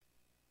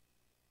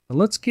Now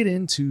let's get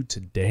into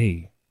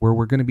today, where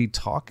we're going to be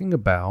talking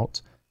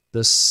about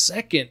the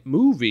second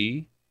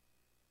movie,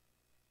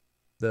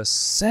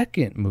 X2,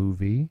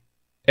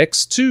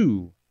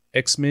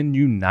 X-Men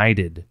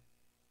United.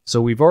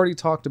 So we've already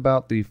talked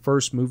about the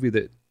first movie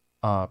that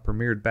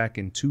premiered back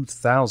in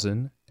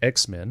 2000,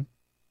 X-Men,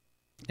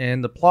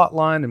 and the plot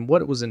line and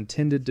what it was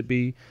intended to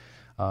be.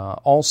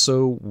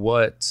 Also,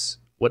 what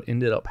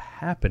ended up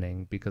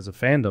happening because of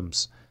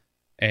fandoms.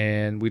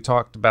 And we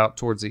talked about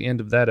towards the end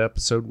of that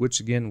episode, which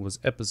again was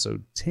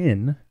episode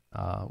 10,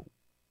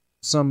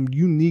 some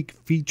unique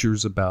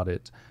features about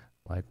it.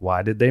 Like,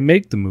 why did they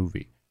make the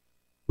movie?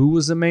 Who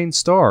was the main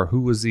star?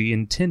 Who was the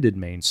intended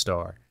main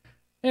star?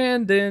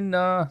 And then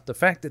the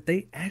fact that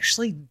they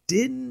actually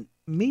didn't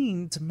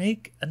mean to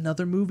make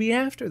another movie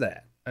after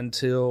that.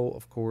 Until,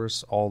 of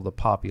course, all the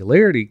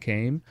popularity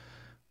came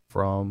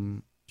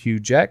from Hugh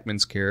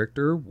Jackman's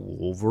character,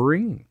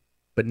 Wolverine.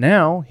 But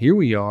now, here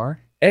we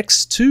are,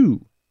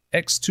 X2.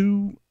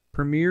 X2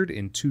 premiered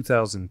in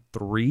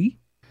 2003.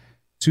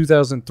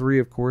 2003,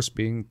 of course,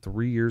 being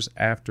 3 years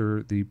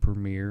after the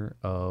premiere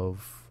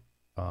of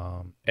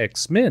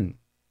X-Men.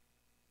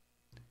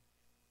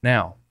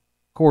 Now,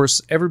 of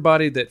course,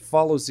 everybody that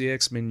follows the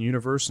X-Men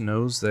universe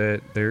knows that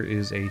there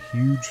is a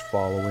huge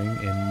following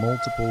in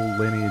multiple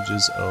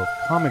lineages of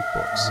comic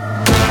books.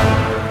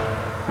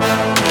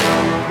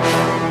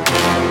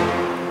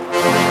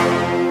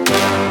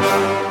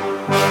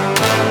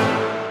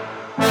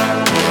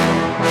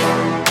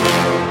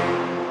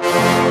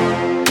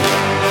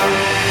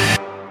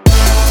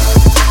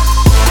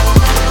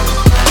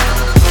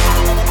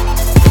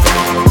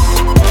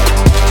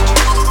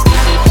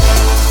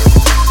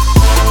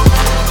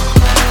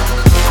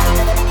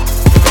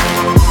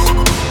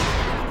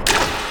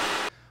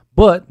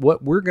 But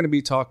what we're going to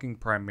be talking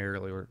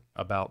primarily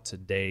about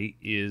today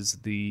is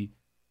the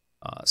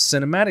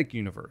cinematic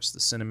universe. The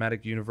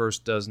cinematic universe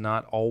does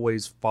not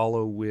always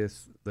follow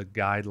with the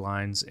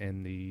guidelines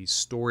and the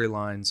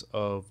storylines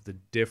of the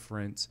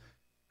different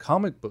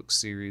comic book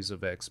series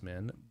of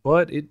X-Men,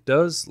 but it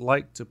does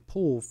like to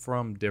pull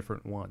from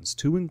different ones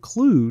to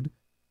include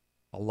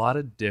a lot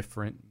of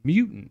different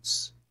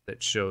mutants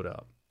that showed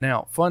up.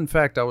 Now, fun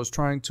fact, I was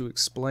trying to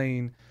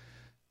explain,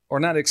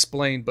 or not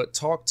explain, but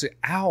talk to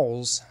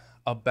Owls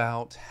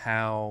about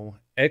how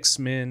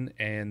X-Men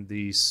and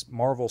the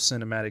Marvel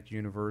Cinematic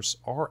Universe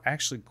are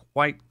actually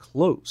quite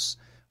close,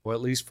 well,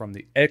 at least from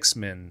the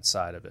X-Men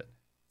side of it.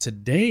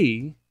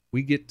 Today,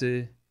 we get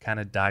to kind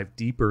of dive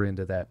deeper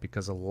into that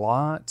because a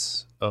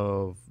lot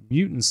of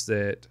mutants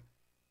that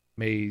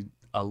made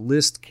a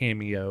list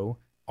cameo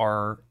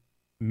are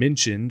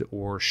mentioned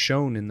or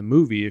shown in the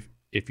movie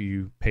if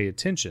you pay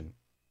attention.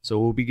 So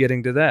we'll be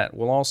getting to that.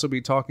 We'll also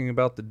be talking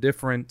about the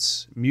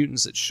different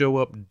mutants that show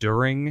up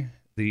during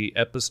the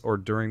episode or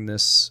during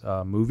this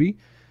movie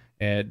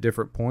at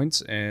different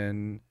points,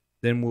 and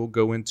then we'll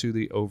go into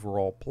the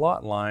overall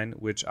plot line,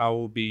 which I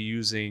will be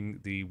using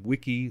the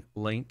wiki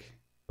link,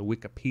 the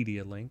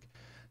Wikipedia link,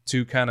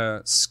 to kind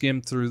of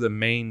skim through the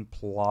main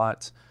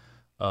plot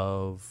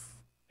of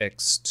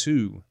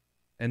X2.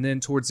 And then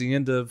towards the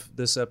end of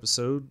this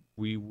episode,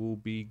 we will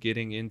be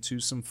getting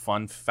into some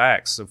fun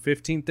facts. So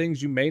 15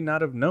 things you may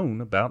not have known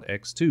about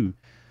X2.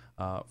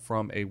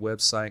 From a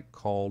website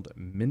called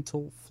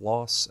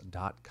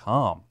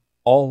mentalfloss.com.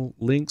 All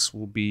links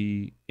will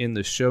be in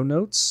the show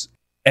notes.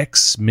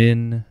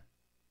 X-Men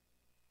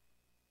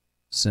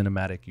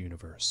Cinematic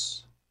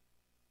Universe.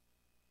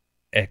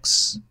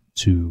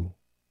 X2.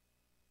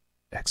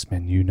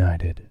 X-Men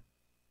United.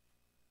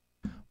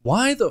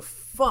 Why the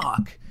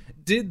fuck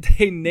did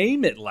they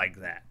name it like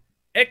that?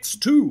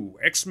 X2,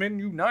 X-Men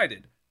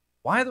United.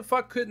 Why the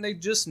fuck couldn't they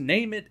just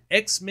name it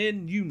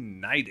X-Men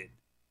United?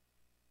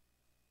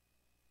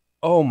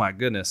 Oh my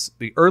goodness.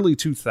 The early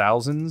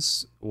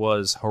 2000s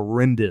was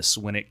horrendous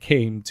when it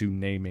came to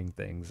naming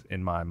things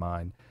in my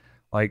mind.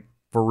 Like,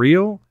 for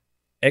real?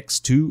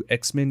 X2,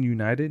 X-Men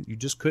United? You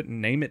just couldn't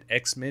name it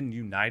X-Men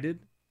United?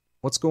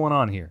 What's going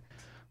on here?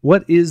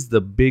 What is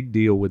the big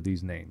deal with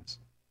these names?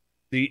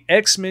 The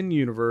X-Men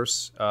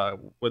universe, at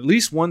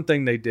least one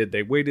thing they did,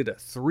 they waited a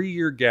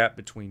 3-year gap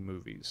between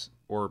movies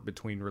or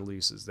between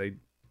releases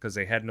because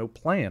they had no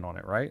plan on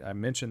it, right? I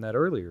mentioned that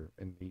earlier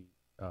in the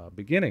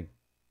beginning.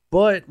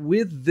 But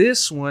with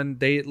this one,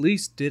 they at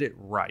least did it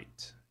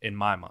right, in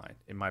my mind,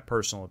 in my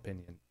personal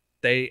opinion.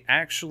 They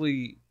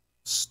actually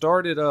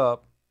started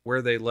up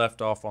where they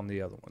left off on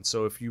the other one.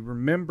 So if you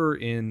remember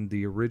in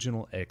the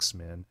original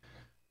X-Men,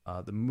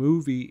 the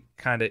movie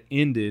kind of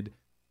ended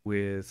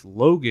with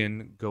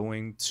Logan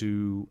going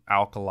to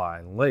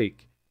Alkali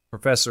Lake.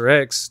 Professor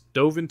X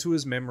dove into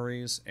his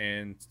memories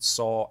and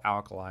saw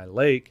Alkali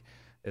Lake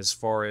as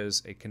far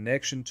as a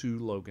connection to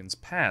Logan's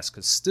past.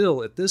 Because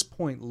still, at this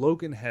point,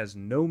 Logan has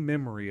no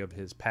memory of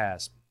his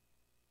past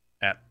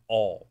at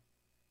all.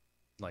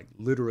 Like,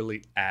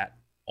 literally at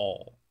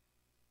all.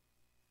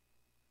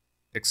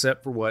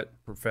 Except for what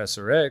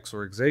Professor X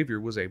or Xavier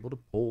was able to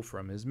pull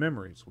from his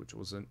memories, which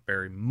wasn't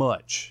very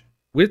much.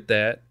 With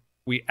that,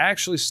 we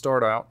actually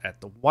start out at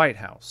the White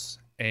House.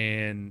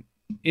 And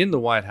in the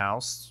White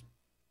House,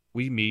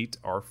 we meet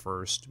our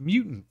first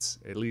mutant,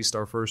 at least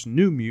our first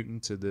new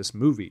mutant to this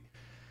movie.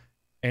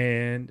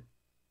 And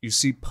you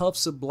see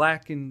puffs of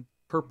black and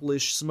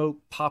purplish smoke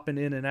popping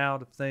in and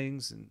out of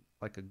things and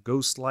like a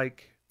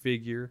ghost-like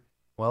figure.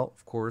 Well,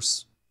 of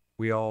course,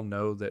 we all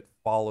know that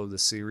follow the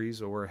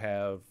series or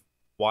have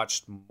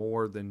watched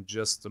more than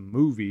just the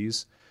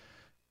movies,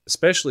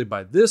 especially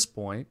by this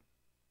point,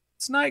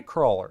 it's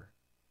Nightcrawler.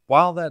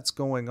 While that's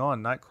going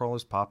on,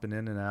 Nightcrawler's popping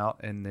in and out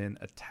and then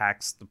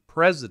attacks the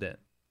president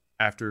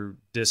after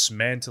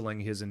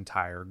dismantling his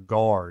entire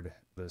guard,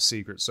 the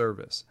Secret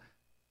Service,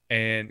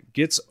 and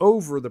gets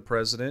over the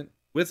president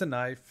with a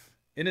knife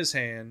in his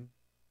hand,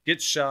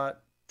 gets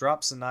shot,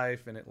 drops the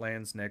knife, and it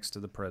lands next to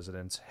the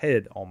president's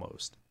head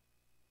almost.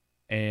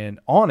 And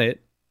on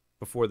it,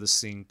 before the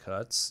scene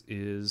cuts,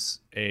 is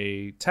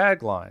a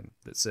tagline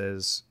that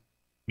says,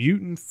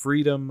 "Mutant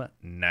Freedom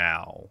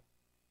Now."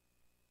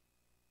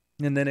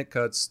 And then it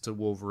cuts to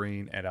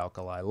Wolverine at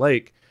Alkali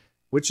Lake,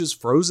 which is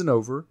frozen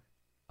over.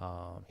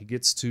 He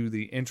gets to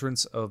the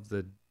entrance of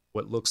the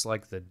what looks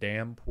like the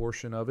dam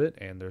portion of it,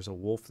 and there's a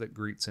wolf that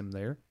greets him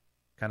there.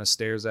 Kind of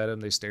stares at him.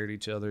 They stare at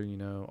each other,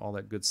 all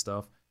that good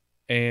stuff.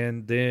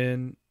 And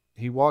then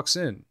he walks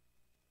in,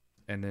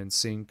 and then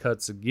scene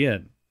cuts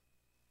again.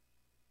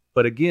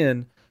 But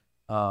again,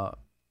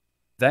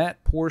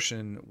 that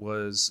portion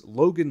was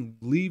Logan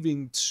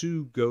leaving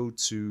to go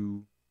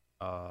to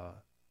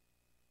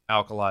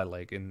Alkali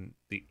Lake in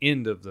the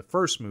end of the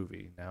first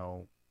movie.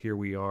 Now, here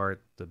we are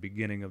at the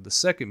beginning of the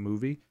second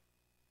movie,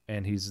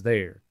 and he's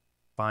there.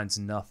 Finds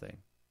nothing.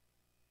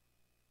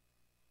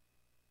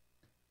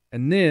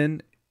 And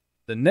then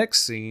the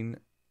next scene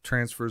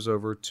transfers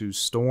over to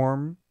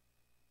Storm,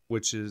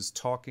 which is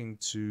talking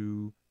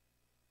to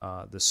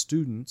the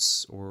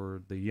students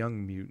or the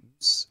young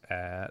mutants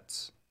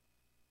at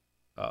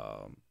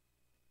a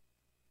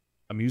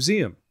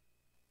museum,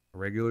 a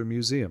regular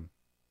museum.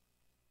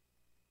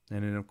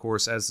 And then, of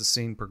course, as the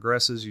scene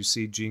progresses, you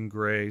see Jean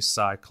Grey,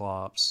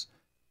 Cyclops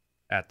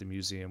at the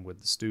museum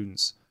with the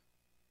students.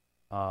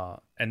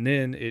 And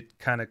then it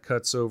kind of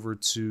cuts over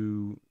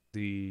to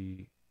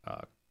the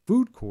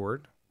food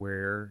court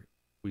where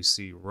we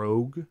see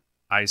Rogue,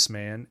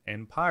 Iceman,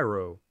 and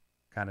Pyro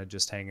kind of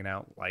just hanging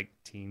out like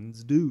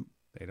teens do.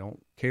 They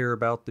don't care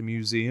about the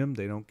museum.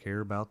 They don't care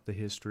about the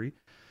history.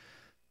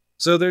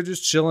 So they're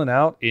just chilling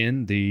out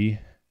in the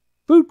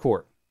food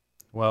court.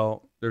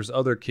 Well, there's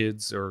other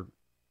kids or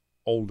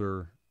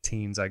older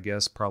teens, I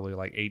guess, probably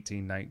like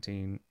 18,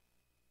 19,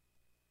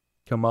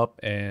 come up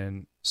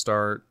and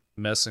start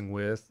messing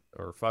with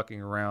or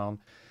fucking around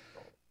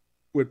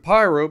with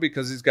Pyro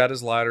because he's got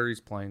his lighter.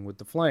 He's playing with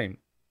the flame.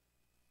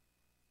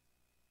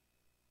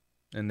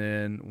 And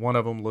then one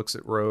of them looks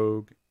at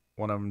Rogue.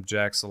 One of them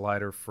jacks the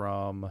lighter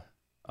from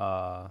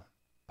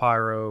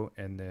Pyro,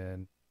 and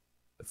then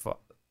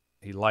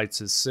he lights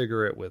his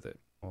cigarette with it.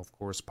 Well, of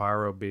course,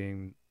 Pyro,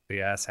 being the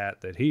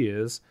asshat that he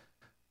is,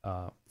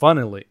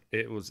 funnily,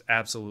 it was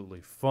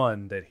absolutely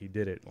fun that he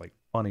did it. Like,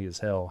 funny as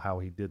hell how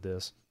he did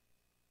this.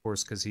 Of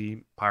course, because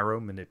Pyro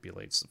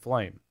manipulates the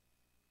flame.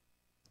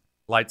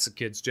 Lights the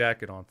kid's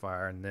jacket on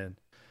fire, and then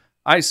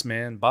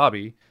Iceman,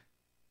 Bobby,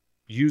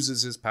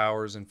 uses his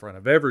powers in front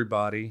of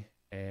everybody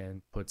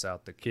and puts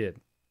out the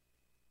kid.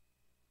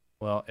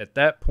 Well, at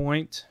that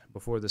point,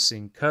 before the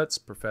scene cuts,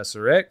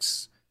 Professor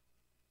X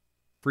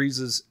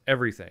freezes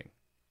everything.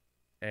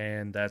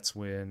 And that's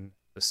when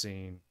the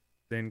scene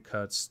then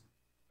cuts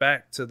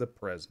back to the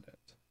president.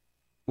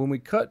 When we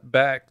cut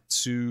back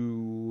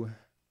to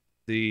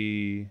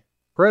the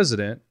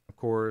president, of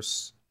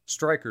course,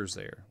 Stryker's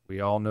there.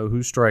 We all know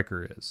who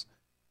Stryker is.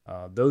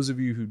 Those of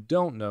you who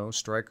don't know,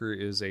 Stryker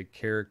is a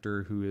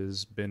character who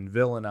has been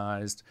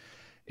villainized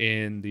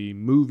in the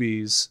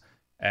movies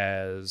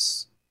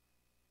as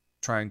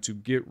trying to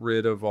get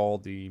rid of all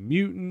the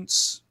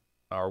mutants,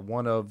 or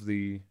one of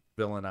the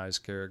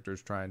villainized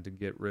characters trying to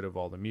get rid of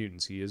all the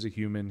mutants. He is a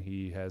human.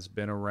 He has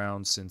been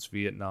around since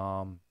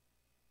Vietnam.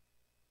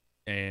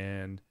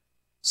 And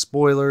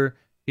spoiler,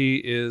 he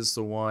is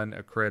the one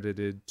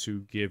accredited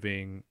to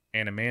giving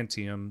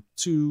adamantium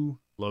to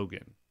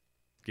Logan,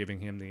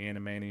 giving him the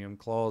adamantium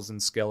claws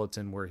and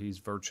skeleton where he's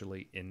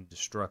virtually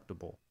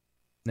indestructible.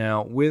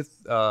 Now,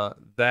 with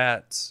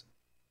that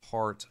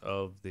part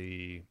of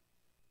the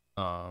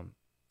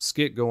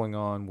skit going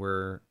on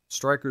where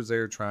Stryker's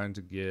there trying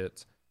to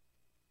get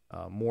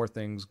more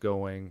things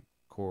going,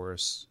 of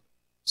course,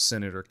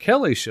 Senator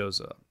Kelly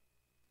shows up.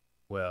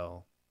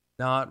 Well,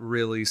 not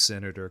really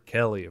Senator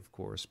Kelly, of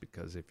course,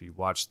 because if you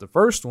watch the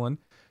first one,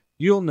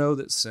 you'll know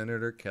that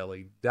Senator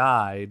Kelly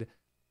died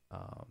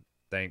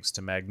thanks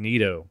to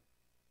Magneto.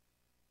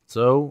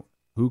 So,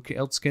 who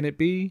else can it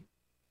be?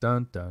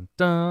 Dun, dun,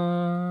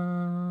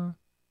 dun.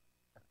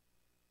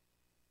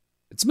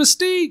 It's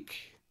Mystique!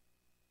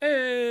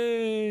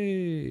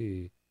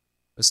 Hey!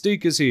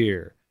 Mystique is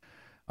here.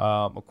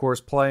 Of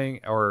course, playing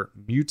or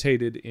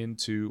mutated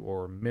into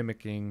or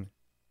mimicking,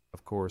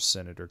 of course,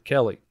 Senator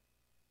Kelly.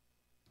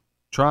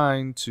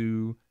 Trying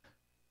to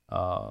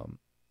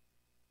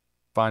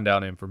find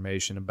out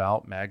information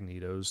about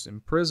Magneto's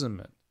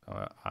imprisonment.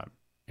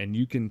 And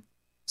you can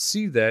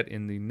see that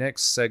in the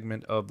next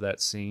segment of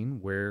that scene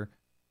where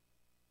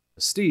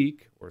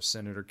Mystique, or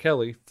Senator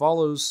Kelly,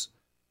 follows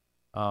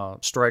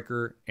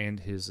Stryker and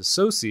his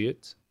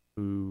associate,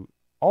 who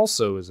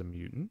also is a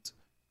mutant,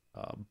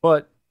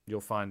 but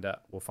we'll find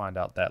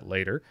out that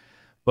later.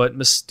 But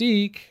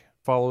Mystique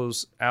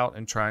follows out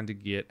and trying to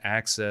get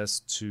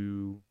access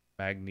to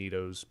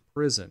Magneto's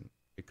prison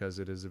because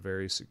it is a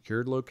very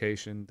secured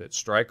location that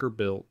Stryker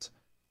built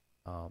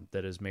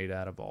that is made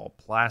out of all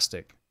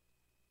plastic.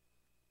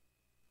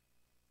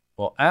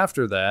 Well,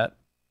 after that,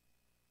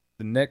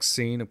 the next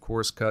scene, of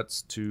course,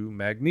 cuts to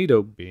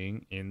Magneto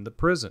being in the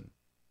prison.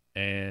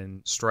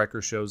 And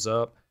Stryker shows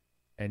up,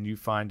 and you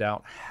find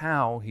out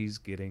how he's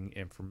getting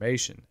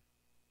information,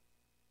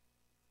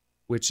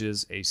 which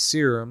is a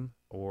serum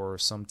or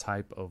some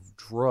type of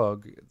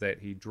drug that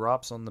he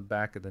drops on the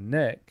back of the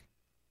neck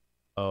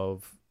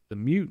of the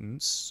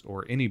mutants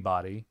or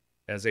anybody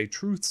as a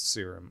truth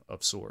serum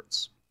of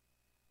sorts.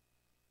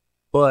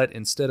 But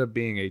instead of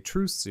being a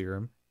truth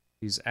serum,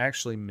 he's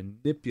actually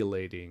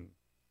manipulating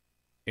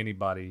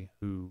anybody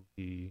who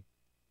he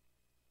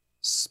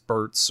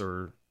spurts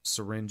or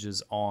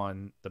syringes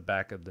on the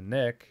back of the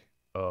neck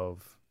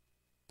of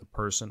the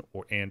person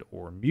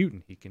or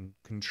mutant. He can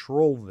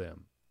control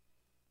them.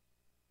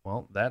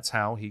 Well, that's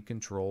how he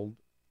controlled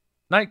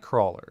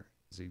Nightcrawler.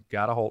 He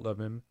got a hold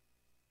of him,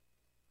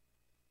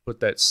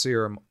 put that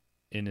serum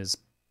in his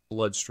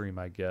bloodstream,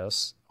 I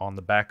guess, on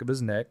the back of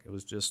his neck. It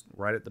was just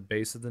right at the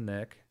base of the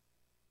neck,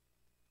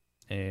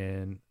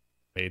 and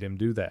made him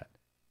do that.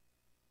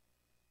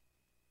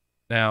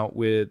 Now,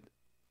 with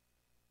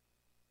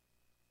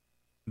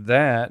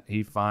that,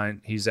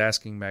 he's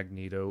asking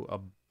Magneto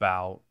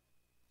about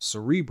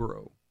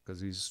Cerebro because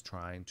he's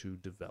trying to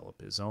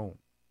develop his own.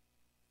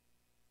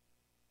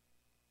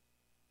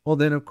 Well,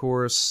 then, of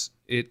course,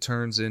 it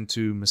turns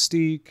into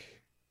Mystique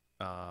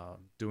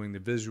doing the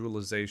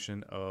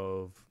visualization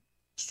of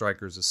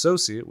Stryker's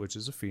associate, which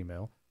is a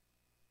female,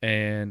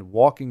 and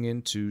walking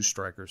into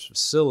Stryker's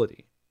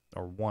facility,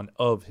 or one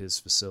of his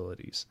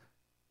facilities,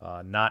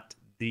 not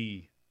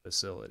the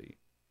facility.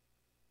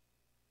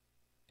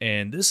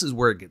 And this is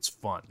where it gets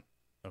fun,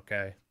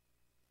 okay?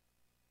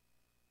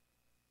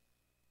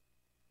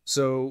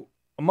 So,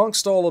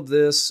 amongst all of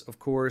this, of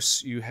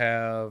course, you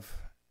have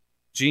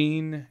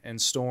Jean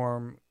and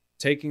Storm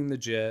taking the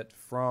jet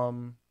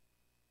from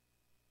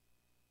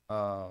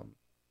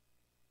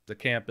the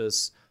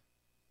campus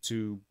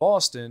to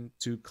Boston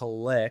to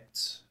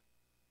collect,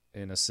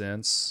 in a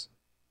sense,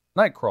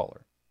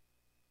 Nightcrawler.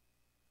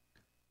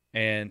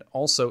 And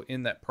also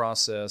in that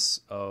process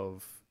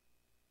of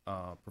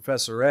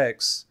Professor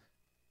X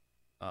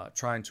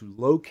trying to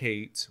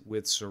locate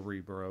with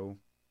Cerebro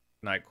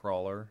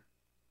Nightcrawler,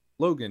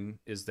 Logan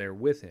is there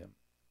with him.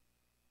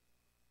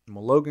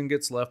 Well, Logan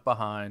gets left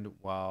behind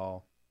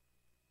while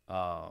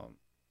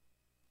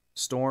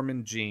Storm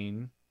and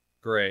Jean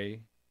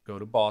Grey go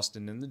to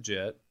Boston in the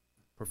jet.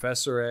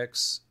 Professor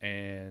X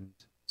and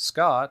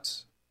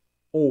Scott,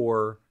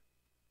 or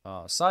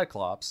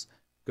Cyclops,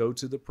 go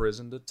to the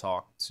prison to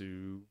talk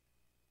to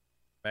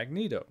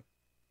Magneto.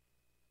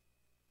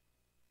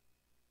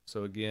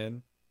 So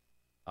again,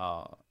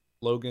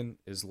 Logan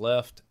is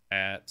left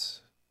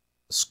at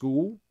the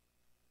school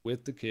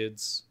with the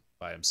kids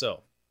by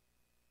himself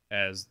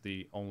as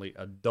the only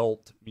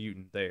adult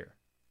mutant there.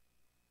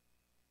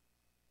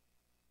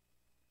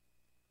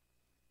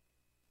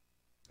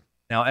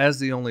 Now, as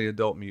the only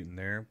adult mutant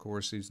there, of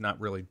course, he's not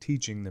really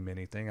teaching them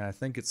anything. I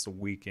think it's the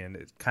weekend.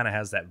 It kind of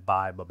has that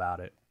vibe about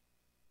it.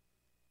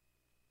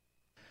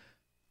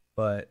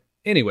 But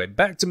anyway,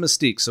 back to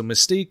Mystique. So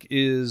Mystique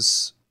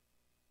is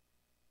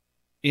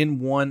in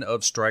one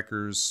of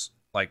Stryker's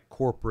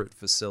corporate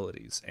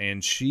facilities,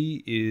 and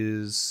she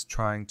is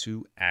trying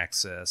to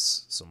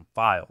access some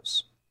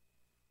files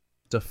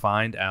to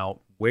find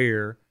out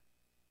where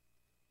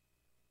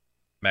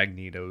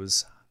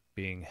Magneto's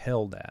being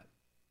held at.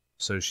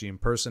 So she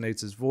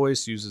impersonates his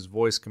voice, uses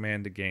voice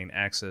command to gain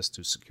access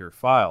to secure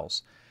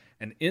files.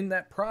 And in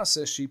that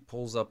process, she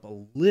pulls up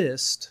a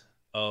list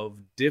of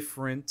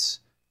different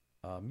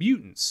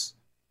mutants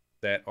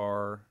that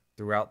are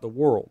throughout the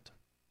world.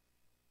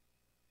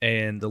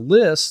 And the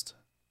list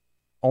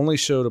only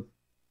showed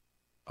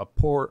a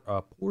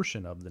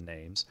portion of the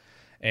names.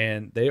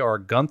 And they are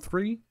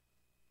Guthrie,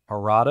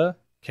 Harada,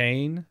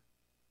 Kane,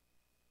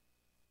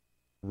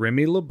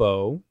 Remy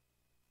LeBeau,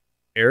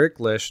 Eric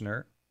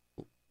Leshner,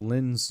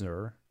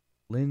 Linsher,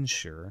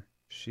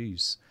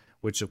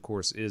 which of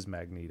course is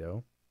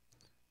Magneto,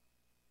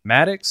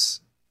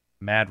 Maddox,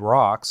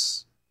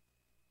 Madrox,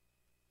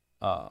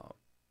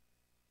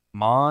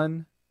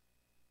 Mon,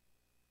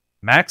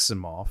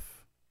 Maximoff,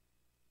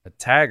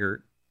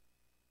 Taggart,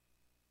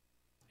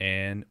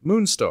 and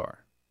Moonstar.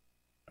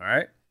 All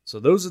right, so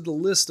those are the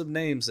list of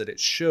names that it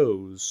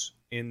shows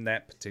in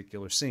that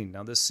particular scene.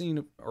 Now, this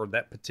scene, or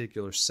that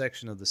particular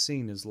section of the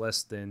scene, is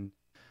less than,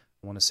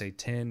 I want to say,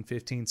 10,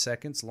 15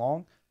 seconds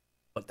long,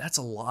 but that's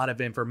a lot of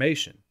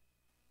information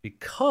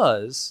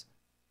because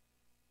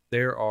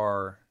there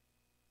are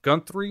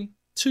Guthrie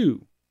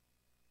 2,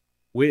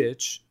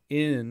 which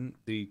in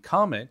the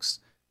comics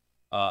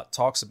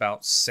talks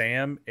about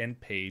Sam and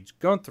Paige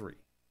Guthrie.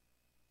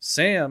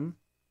 Sam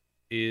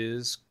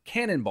is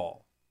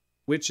Cannonball,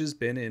 which has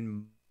been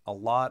in a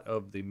lot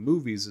of the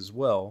movies as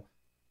well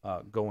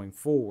going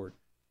forward,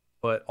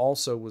 but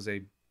also was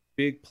a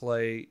big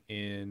play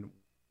in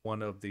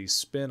one of the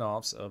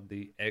spin-offs of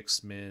the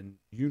X-Men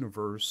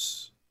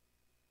universe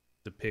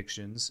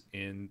depictions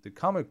in the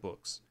comic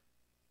books.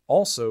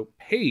 Also,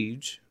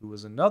 Paige, who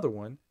was another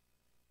one,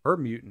 her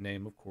mutant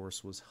name, of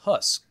course, was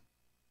Husk.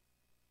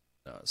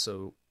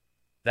 So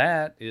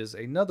that is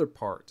another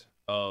part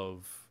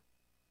of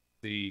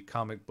the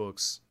comic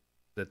books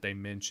that they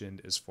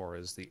mentioned as far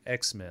as the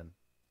X-Men.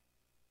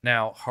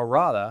 Now,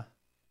 Harada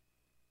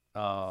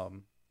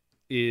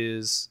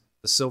is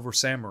the Silver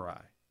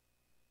Samurai.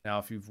 Now,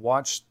 if you've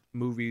watched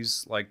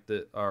movies like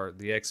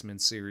the X-Men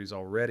series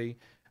already,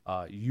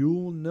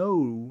 you'll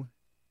know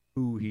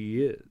who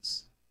he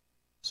is.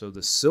 So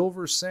the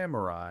Silver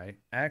Samurai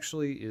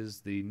actually is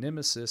the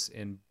nemesis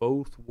in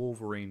both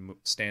Wolverine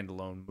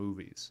standalone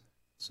movies.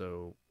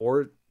 So,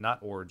 or not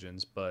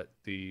Origins, but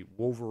the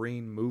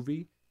Wolverine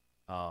movie,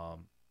 the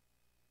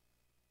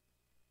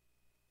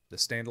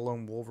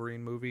standalone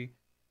Wolverine movie,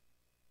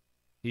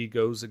 he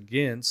goes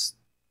against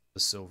the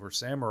Silver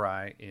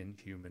Samurai in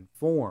human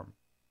form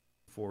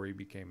before he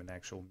became an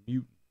actual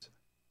mutant.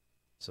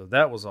 So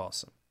that was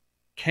awesome.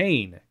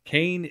 Kane.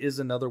 Kane is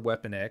another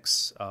Weapon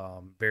X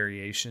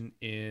variation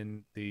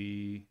in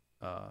the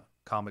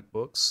comic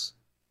books.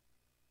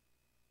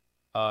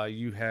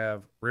 You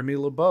have Remy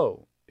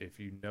LeBeau. If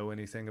you know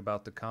anything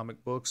about the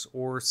comic books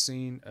or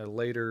seen a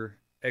later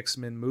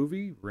X-Men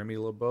movie, Remy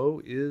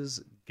LeBeau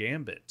is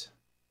Gambit.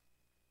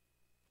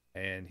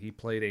 And he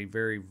played a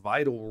very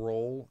vital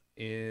role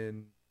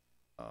in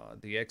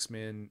the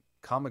X-Men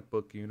comic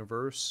book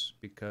universe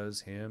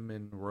because him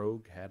and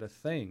Rogue had a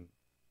thing.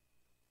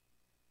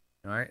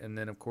 All right, and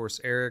then of course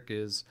Eric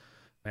is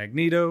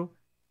Magneto.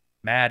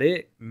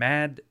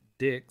 Mad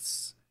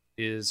Dix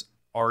is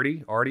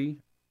Artie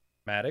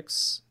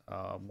Maddox,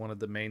 one of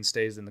the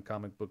mainstays in the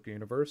comic book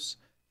universe.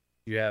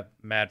 You have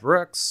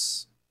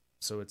Madrox,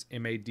 so it's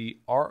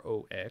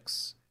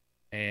Madrox,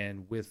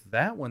 and with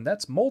that one,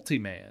 that's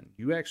Multi-Man.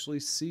 You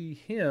actually see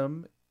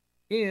him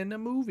in a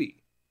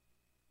movie.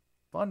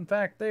 Fun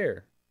fact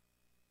there.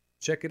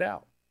 Check it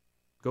out.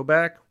 Go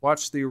back,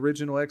 watch the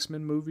original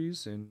X-Men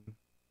movies, and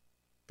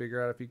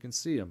figure out if you can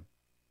see him.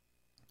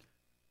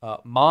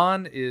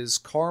 Mon is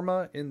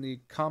Karma in the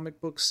comic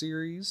book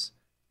series.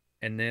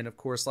 And then, of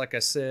course, like I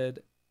said,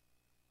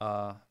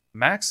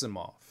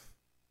 Maximoff.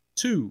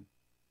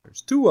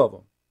 There's two of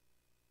them.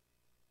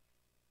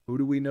 Who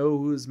do we know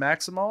who is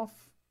Maximoff?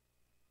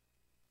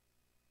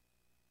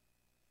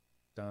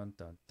 Dun,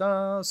 dun,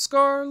 dun.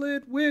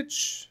 Scarlet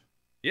Witch.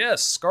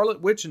 Yes,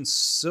 Scarlet Witch and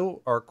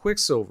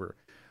Quicksilver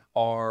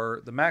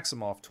are the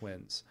Maximoff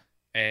twins.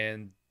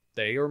 And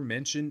they are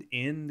mentioned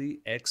in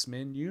the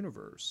X-Men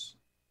universe.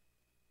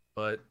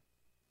 But,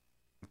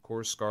 of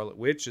course, Scarlet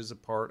Witch is a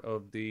part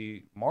of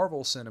the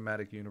Marvel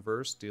Cinematic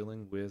Universe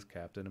dealing with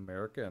Captain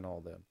America and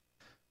all them.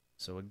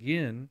 So,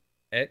 again,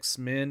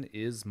 X-Men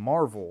is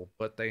Marvel,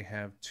 but they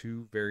have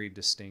two very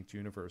distinct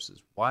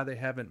universes. Why they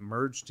haven't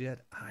merged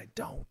yet, I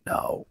don't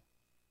know.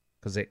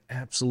 Because they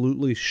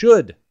absolutely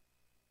should.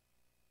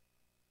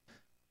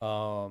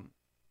 Okay,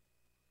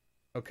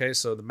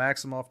 so the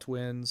Maximoff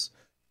twins.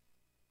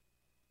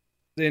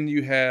 Then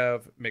you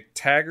have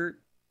McTaggart.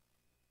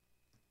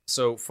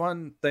 So,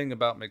 fun thing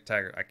about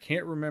McTaggart. I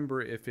can't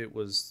remember if it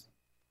was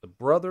the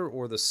brother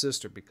or the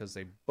sister because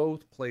they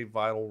both play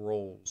vital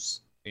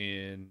roles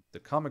in the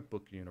comic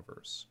book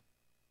universe.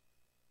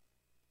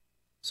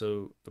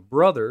 So, the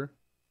brother,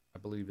 I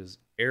believe is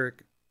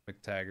Eric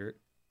McTaggart,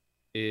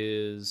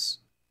 is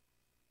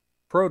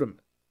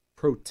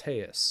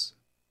Proteus,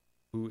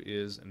 who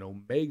is an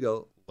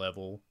Omega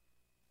level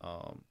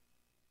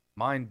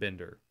mind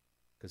bender.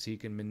 Because he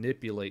can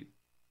manipulate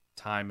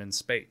time and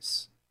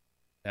space.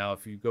 Now,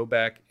 if you go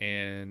back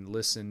and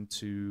listen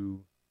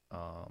to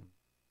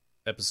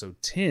episode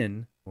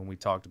 10, when we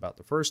talked about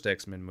the first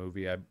X-Men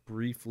movie, I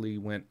briefly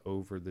went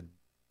over the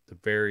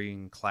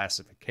varying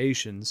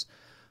classifications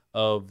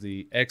of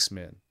the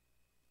X-Men.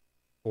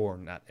 Or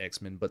not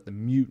X-Men, but the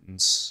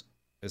mutants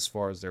as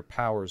far as their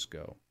powers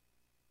go.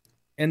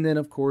 And then,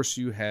 of course,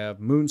 you have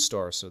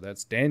Moonstar. So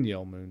that's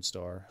Danielle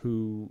Moonstar,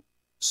 who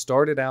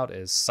started out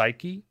as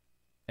Psyche,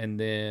 and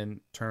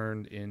then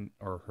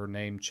her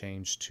name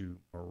changed to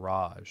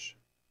Mirage.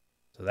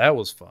 So that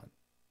was fun.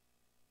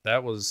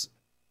 That was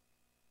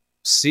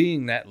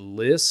seeing that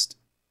list.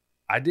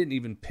 I didn't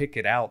even pick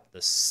it out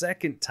the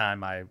second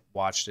time I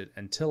watched it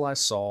until I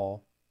saw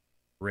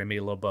Remy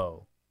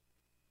LeBeau.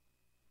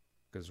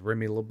 Because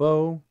Remy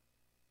LeBeau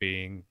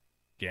being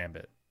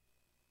Gambit.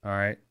 All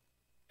right.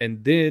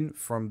 And then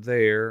from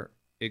there,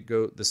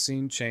 the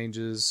scene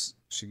changes.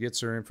 She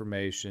gets her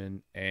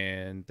information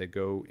and they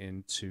go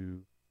into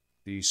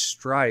the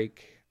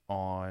strike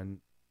on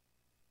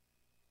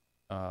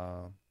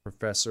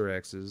Professor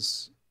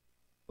X's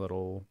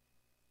little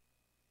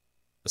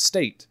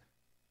estate,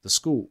 the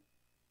school.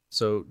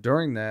 So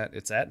during that,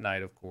 it's at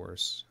night, of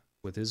course,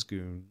 with his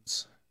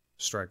goons,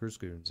 Stryker's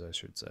goons, I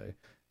should say.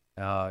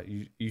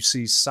 You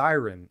see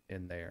Siren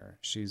in there.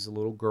 She's a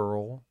little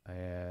girl,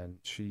 and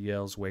she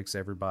yells, wakes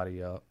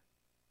everybody up.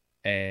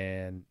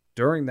 And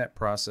during that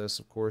process,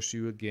 of course,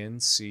 you again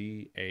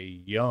see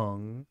a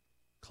young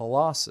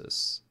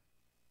Colossus,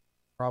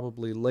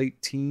 probably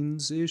late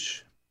teens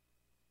ish.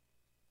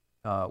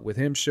 With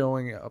him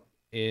showing up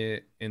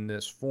in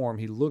this form,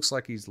 he looks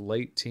like he's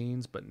late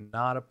teens, but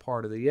not a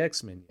part of the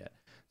X-Men yet.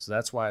 So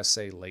that's why I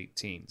say late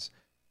teens.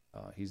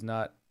 He's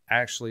not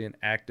actually an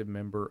active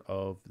member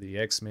of the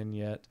X-Men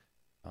yet.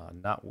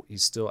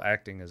 He's still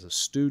acting as a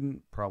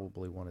student,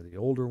 probably one of the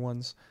older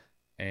ones,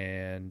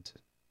 and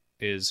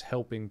is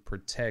helping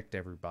protect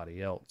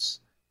everybody else.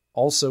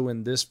 Also,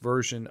 in this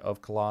version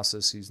of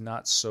Colossus, he's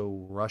not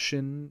so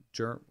Russian,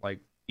 like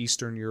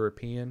Eastern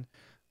European.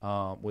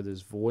 With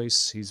his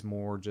voice, he's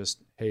more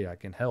just, hey, I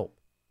can help.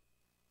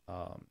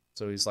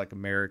 So he's like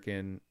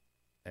American,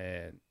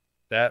 and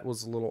that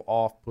was a little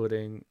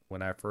off-putting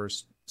when I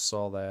first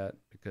saw that,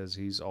 because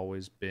he's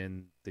always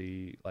been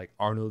the like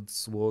Arnold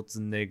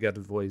Schwarzenegger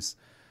voice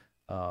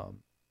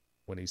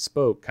when he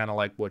spoke, kind of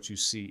like what you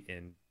see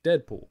in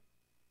Deadpool.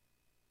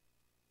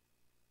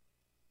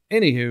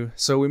 Anywho,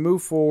 so we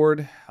move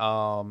forward.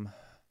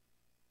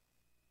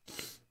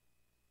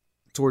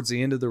 Towards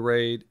the end of the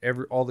raid,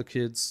 all the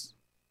kids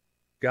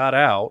got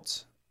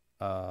out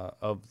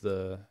of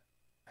the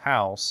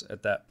house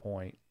at that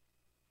point,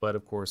 but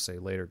of course they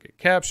later get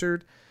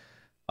captured,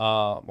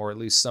 or at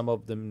least some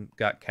of them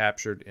got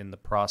captured in the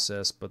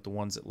process, but the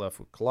ones that left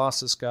with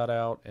Colossus got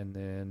out, and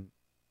then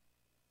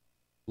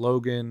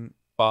Logan,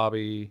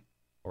 Bobby,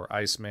 or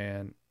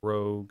Iceman,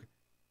 Rogue,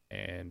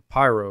 and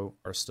Pyro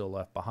are still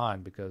left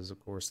behind, because of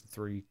course the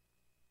three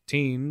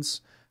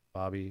teens,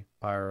 Bobby,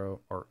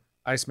 Pyro, or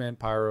Iceman,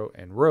 Pyro,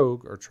 and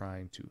Rogue, are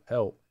trying to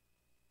help.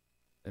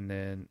 And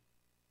then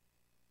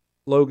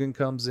Logan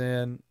comes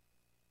in,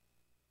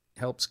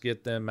 helps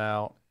get them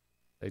out.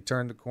 They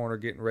turn the corner,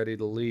 getting ready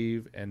to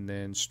leave, and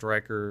then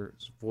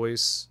Stryker's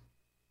voice,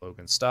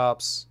 Logan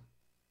stops.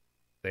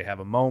 They have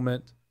a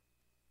moment,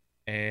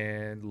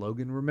 and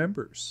Logan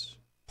remembers.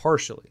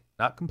 Partially.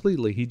 Not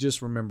completely. He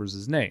just remembers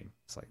his name.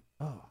 It's like,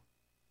 oh.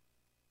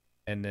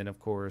 And then, of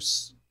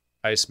course,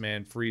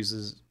 Iceman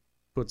freezes,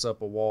 puts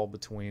up a wall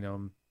between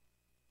them.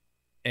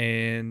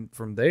 And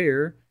from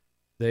there,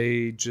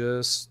 they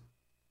just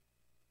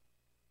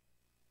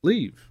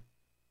leave.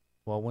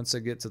 Well, once they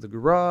get to the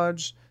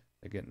garage,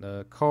 they get in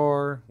a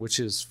car, which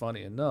is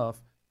funny enough,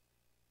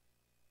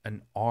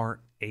 an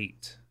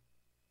R8.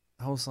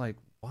 I was like,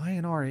 why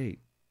an R8?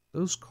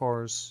 Those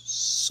cars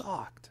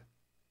sucked.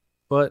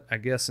 But I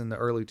guess in the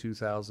early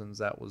 2000s,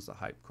 that was the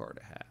hype car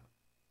to have.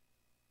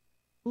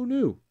 Who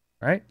knew,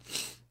 right?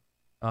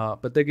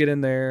 But they get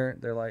in there.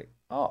 They're like,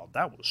 oh,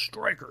 that was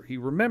Stryker. He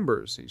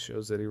remembers. He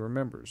shows that he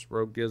remembers.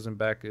 Rogue gives him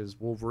back his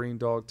Wolverine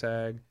dog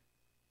tag.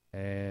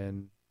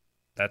 And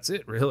that's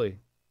it, really.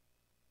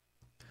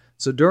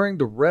 So during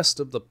the rest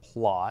of the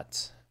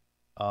plot,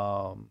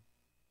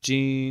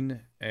 Jean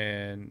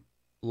and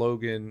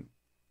Logan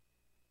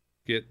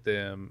get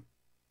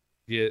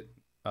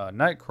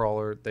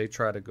Nightcrawler. They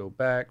try to go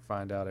back,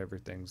 find out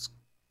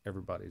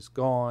everybody's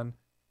gone.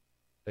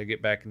 They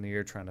get back in the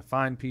air trying to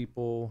find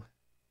people,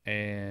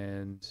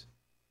 and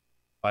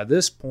by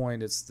this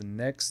point, it's the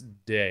next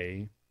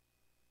day.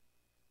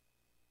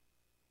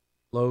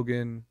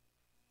 Logan,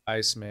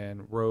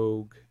 Iceman,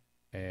 Rogue,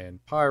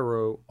 and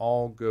Pyro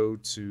all go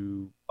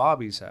to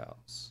Bobby's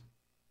house,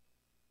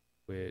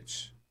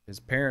 which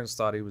his parents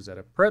thought he was at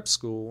a prep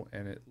school,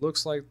 and it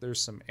looks like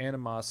there's some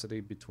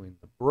animosity between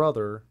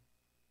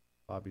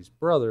Bobby's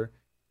brother,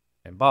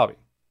 and Bobby.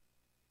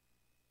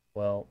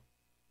 Well,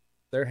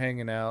 they're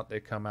hanging out. They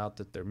come out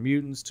that they're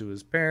mutants to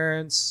his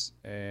parents,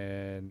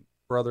 and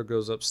brother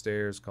goes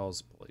upstairs, calls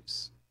the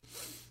police.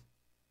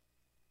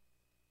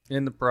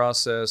 In the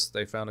process,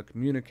 they found a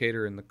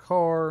communicator in the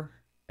car,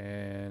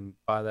 and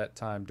by that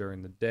time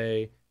during the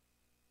day,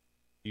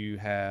 you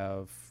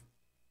have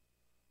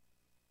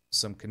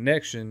some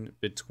connection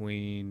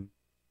between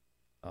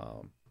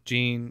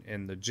Jean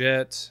and the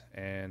Jet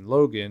and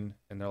Logan,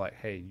 and they're like,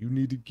 hey, you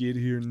need to get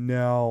here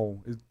now.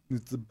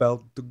 It's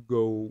about to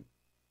go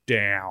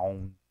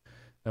down.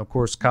 And of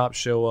course, cops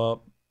show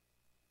up,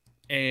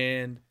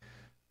 and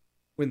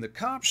when the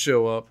cops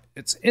show up,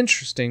 it's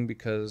interesting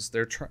because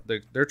they're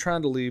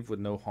trying to leave with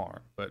no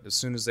harm. But as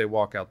soon as they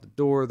walk out the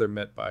door, they're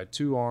met by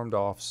two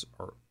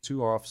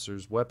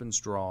officers, weapons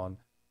drawn,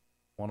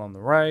 one on the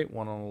right,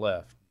 one on the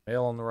left.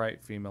 Male on the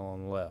right, female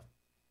on the left.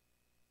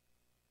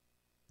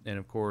 And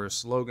of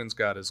course, Logan's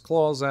got his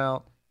claws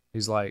out.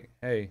 He's like,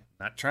 hey,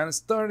 not trying to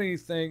start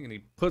anything. And he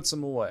puts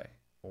them away.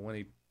 But when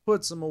he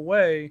puts them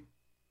away,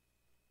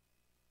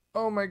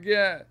 oh my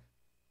God,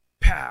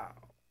 pow!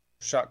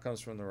 Shot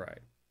comes from the right.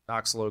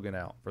 Knocks Logan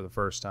out for the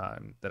first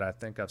time that I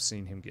think I've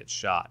seen him get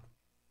shot.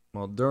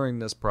 Well, during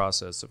this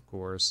process, of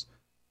course,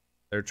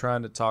 the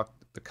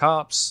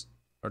cops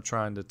are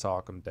trying to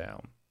talk him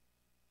down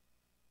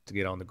to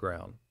get on the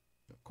ground.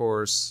 Of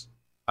course,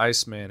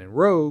 Iceman and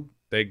Rogue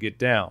they get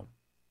down.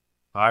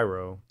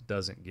 Pyro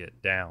doesn't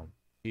get down.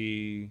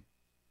 He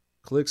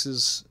clicks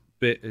his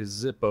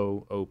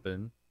Zippo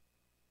open,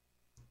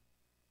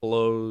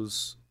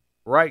 blows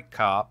right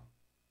cop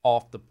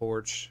off the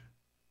porch,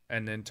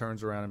 and then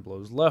turns around and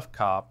blows left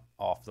cop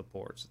off the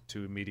porch.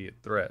 Two immediate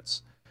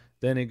threats.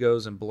 Then he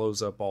goes and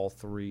blows up all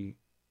three,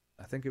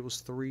 I think it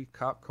was 3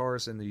 cop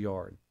cars in the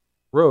yard.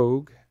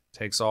 Rogue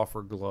takes off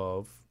her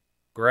glove,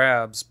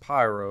 grabs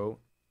Pyro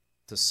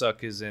to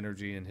suck his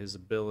energy and his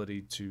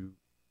ability to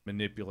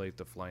manipulate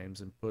the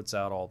flames, and puts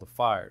out all the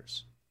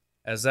fires.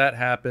 As that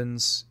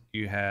happens,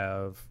 you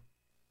have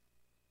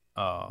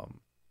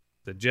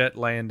the jet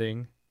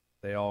landing.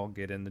 They all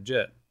get in the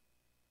jet.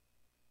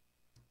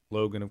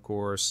 Logan, of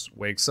course,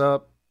 wakes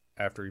up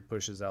after he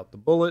pushes out the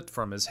bullet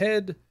from his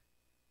head,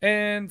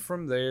 and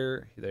from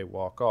there, they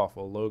walk off.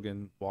 Well,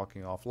 Logan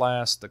walking off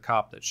last. The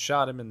cop that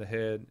shot him in the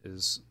head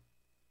is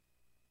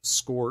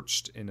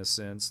scorched, in a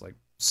sense, like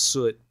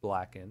soot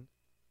blackened.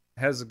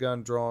 Has the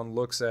gun drawn,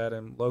 looks at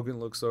him. Logan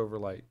looks over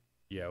like,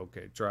 yeah,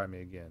 okay, try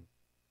me again.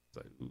 It's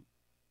like, ooh.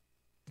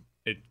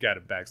 It got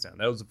it back down.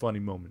 That was a funny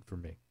moment for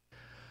me.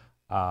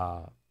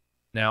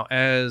 Now,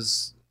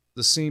 as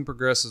the scene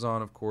progresses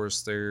on, of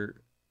course, they're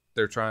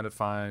trying to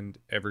find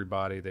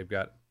everybody. They've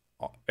got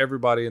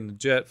everybody in the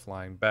jet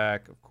flying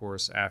back, of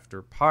course,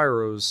 after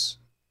Pyro's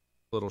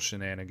little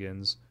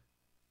shenanigans.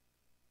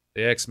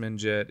 The X-Men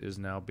jet is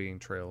now being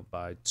trailed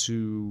by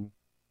 2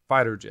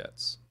 fighter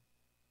jets.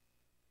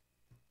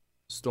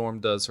 Storm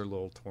does her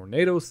little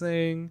tornado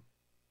thing,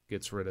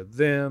 gets rid of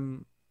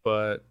them,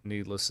 but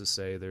needless to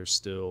say, there's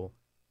still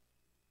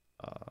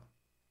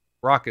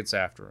rockets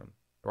after him.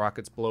 The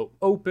rockets blow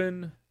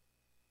open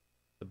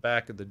the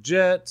back of the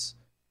jet,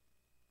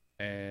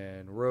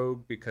 and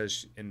Rogue,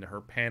 because in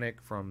her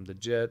panic from the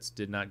jets,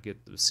 did not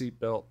get the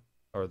seatbelt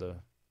or the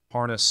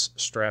harness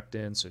strapped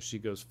in, so she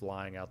goes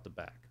flying out the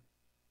back.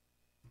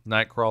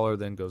 Nightcrawler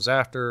then goes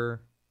after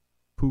her.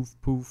 Poof,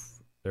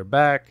 poof, they're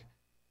back.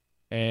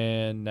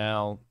 And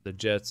now the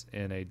jet's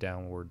in a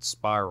downward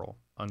spiral,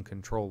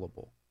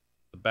 uncontrollable.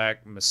 The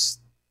back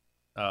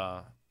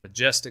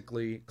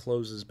majestically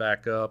closes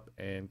back up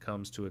and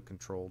comes to a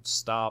controlled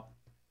stop.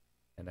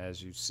 And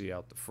as you see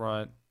out the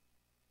front,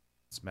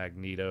 it's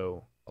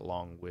Magneto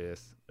along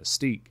with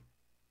Mystique.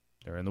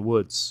 They're in the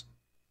woods.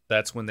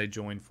 That's when they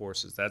join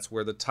forces. That's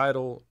where the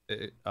title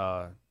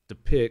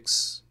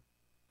depicts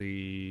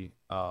the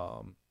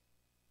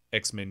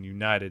X-Men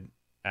United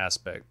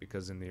aspect,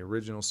 because in the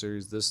original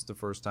series, this is the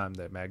first time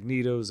that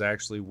Magneto is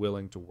actually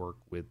willing to work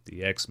with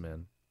the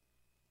X-Men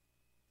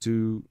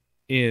to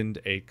end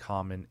a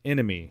common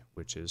enemy,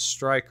 which is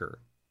Stryker.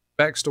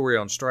 Backstory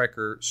on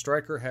Stryker.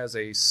 Stryker has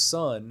a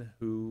son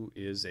who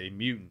is a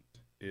mutant,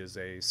 is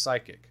a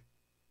psychic.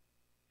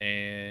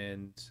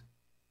 And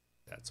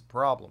that's a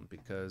problem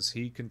because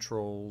he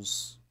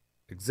controls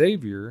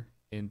Xavier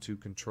into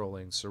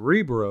controlling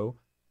Cerebro,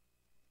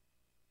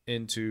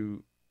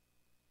 into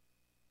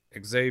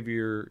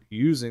Xavier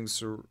using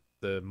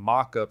the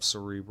mock-up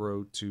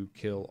Cerebro to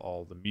kill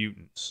all the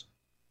mutants.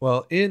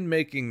 Well, in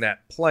making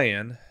that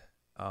plan,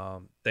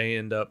 they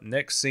end up,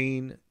 next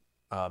scene,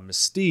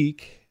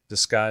 Mystique,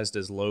 disguised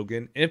as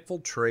Logan,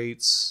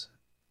 infiltrates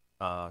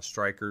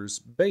Stryker's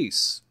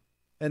base.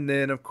 And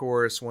then, of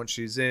course, once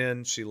she's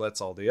in, she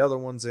lets all the other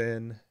ones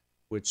in,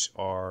 which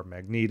are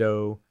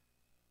Magneto,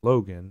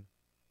 Logan,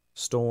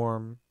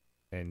 Storm,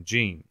 and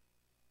Jean.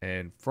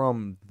 And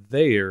from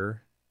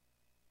there,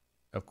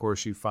 of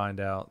course, you find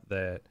out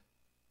that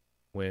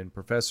when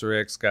Professor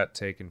X got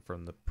taken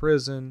from the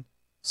prison,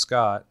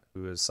 Scott,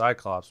 who is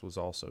Cyclops, was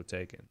also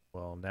taken.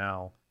 Well,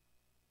 now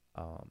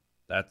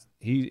that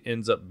he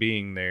ends up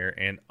being there,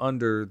 and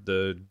under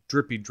the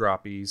drippy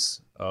droppies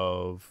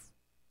of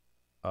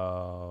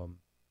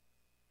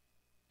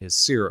his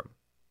serum,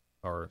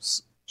 or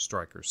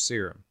Stryker's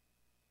serum.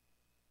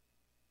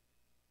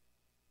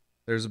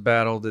 There's a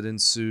battle that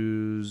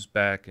ensues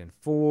back and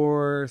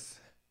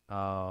forth.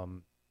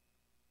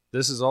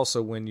 This is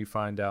also when you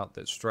find out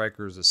that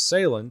Stryker's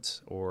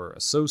assailant or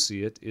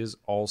associate is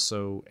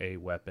also a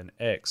Weapon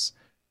X.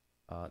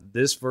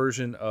 This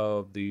version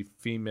of the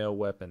female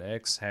Weapon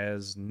X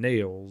has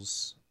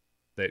nails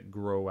that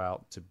grow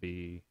out to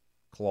be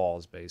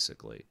claws,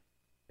 basically,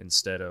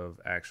 instead of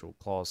actual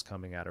claws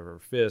coming out of her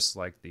fists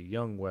like the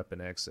young Weapon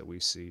X that we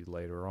see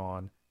later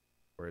on,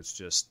 where it's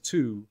just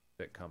 2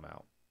 that come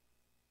out.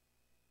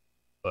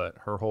 But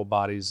her whole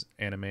body's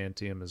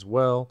adamantium as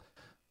well.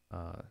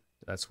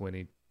 That's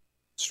when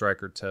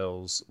Stryker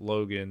tells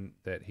Logan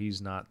that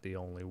he's not the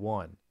only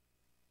one.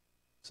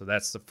 So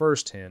that's the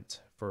first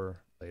hint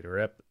for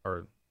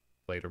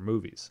later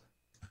movies.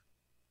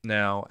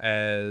 Now,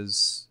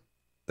 as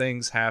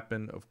things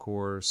happen, of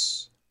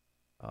course,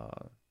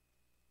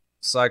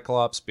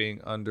 Cyclops, being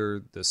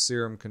under the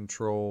serum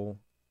control,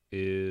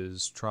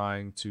 is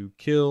trying to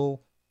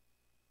kill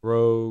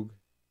kill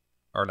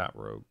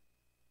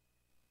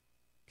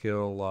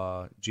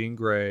Jean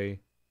Grey,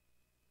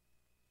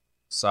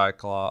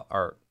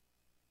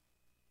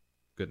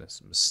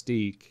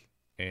 Mystique,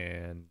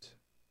 and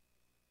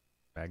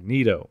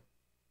Magneto.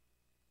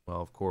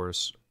 Well, of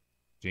course,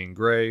 Jean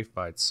Grey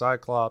fights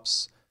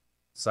Cyclops.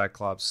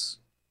 Cyclops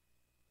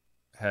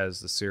has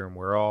the serum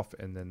wear off,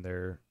 and then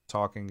they're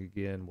talking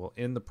again. Well,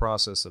 in the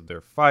process of their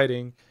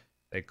fighting,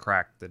 they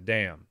crack the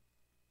dam.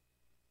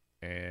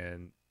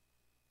 And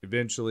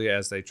eventually,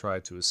 as they try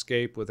to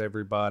escape with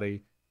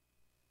everybody,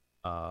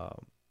 the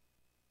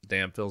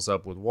dam fills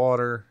up with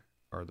water,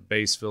 or the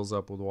base fills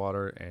up with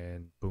water,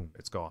 and boom,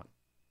 it's gone.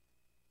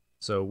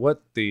 So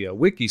what the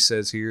wiki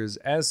says here is,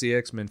 as the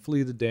X-Men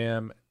flee the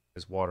dam,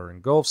 as water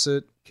engulfs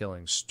it,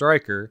 killing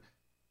Stryker,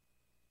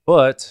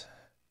 but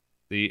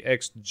the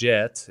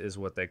X-Jet is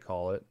what they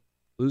call it,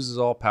 loses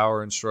all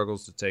power and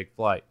struggles to take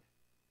flight.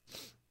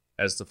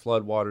 As the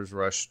floodwaters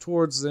rush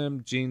towards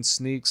them, Jean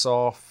sneaks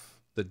off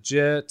the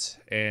jet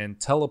and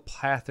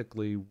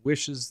telepathically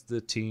wishes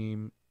the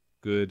team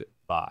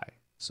goodbye.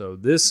 So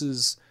this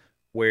is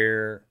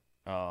where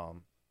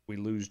we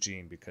lose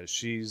Jean,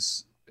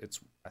 because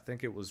I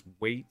think it was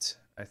weight,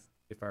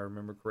 if I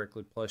remember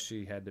correctly, plus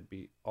she had to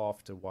be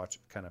off to watch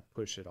it kind of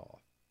push it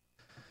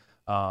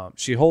off.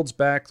 She holds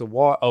back the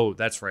water. Oh,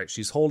 that's right.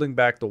 She's holding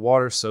back the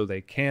water so they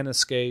can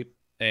escape.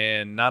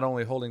 And not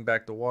only holding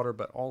back the water,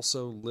 but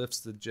also lifts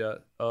the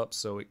jet up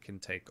so it can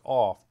take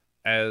off.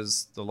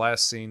 As the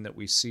last scene that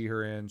we see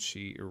her in,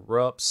 she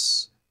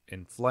erupts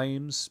in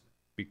flames,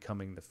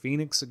 becoming the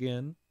Phoenix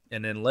again,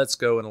 and then lets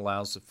go and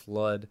allows the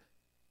flood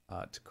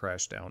to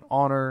crash down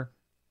on her,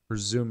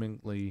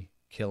 presumably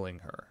killing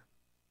her.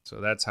 So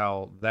that's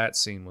how that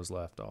scene was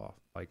left off.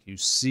 Like, you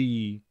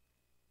see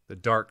the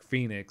Dark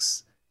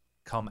Phoenix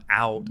come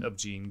out of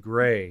Jean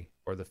Grey,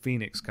 or the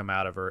Phoenix come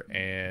out of her,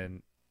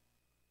 and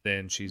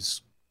then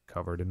she's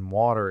covered in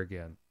water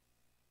again.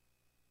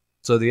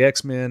 So the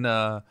X-Men,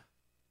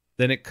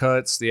 then it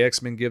cuts. The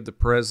X-Men give the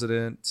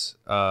president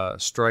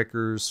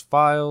Stryker's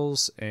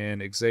files,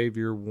 and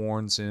Xavier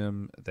warns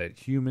him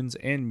that humans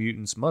and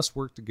mutants must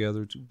work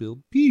together to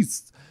build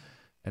peace.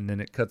 And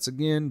then it cuts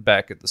again,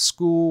 back at the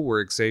school,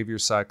 where Xavier,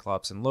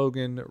 Cyclops, and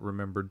Logan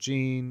remember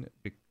Jean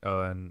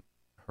and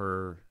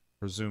her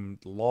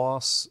presumed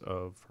loss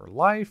of her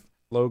life.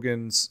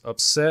 Logan's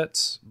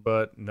upset,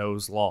 but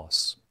knows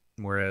loss.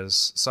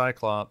 Whereas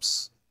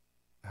Cyclops,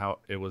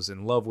 how it was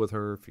in love with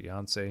her,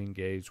 fiance,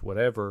 engaged,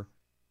 whatever,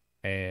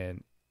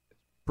 and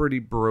pretty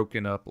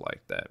broken up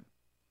like that.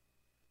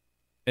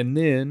 And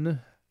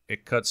then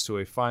it cuts to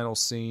a final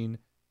scene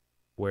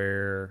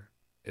where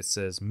it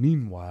says,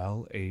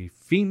 meanwhile, a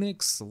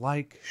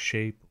phoenix-like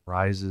shape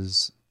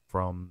rises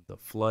from the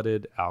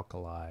flooded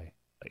alkali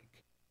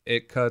lake.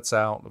 It cuts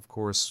out, of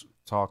course,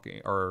 talking,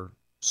 or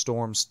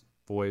Storm's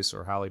voice,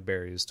 or Halle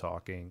Berry is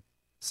talking,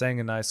 sang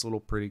a nice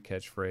little pretty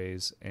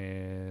catchphrase,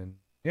 and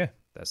yeah,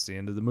 that's the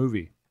end of the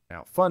movie.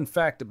 Now, fun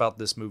fact about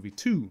this movie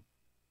too,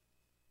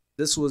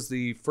 this was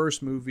the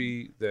first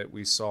movie that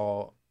we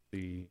saw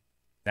the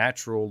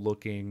natural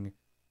looking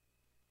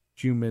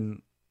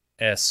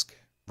human-esque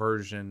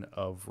version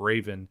of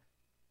Raven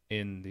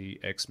in the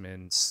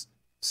X-Men's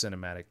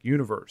cinematic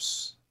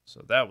universe.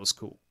 So that was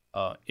cool.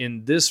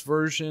 In this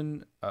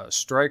version,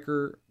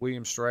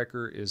 William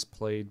Stryker is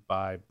played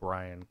by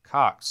Brian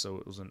Cox, so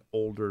it was an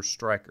older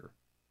Stryker.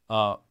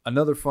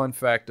 Another fun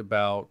fact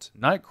about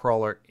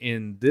Nightcrawler,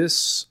 in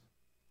this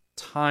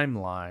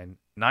timeline,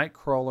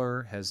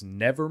 Nightcrawler has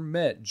never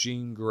met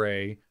Jean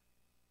Grey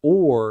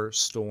or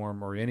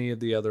Storm or any of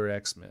the other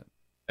X-Men.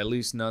 At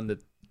least none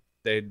that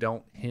they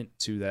don't hint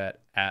to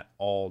that at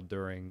all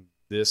during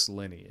this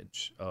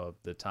lineage of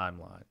the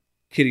timeline.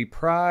 Kitty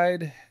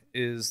Pryde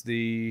is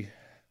the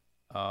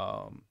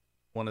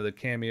one of the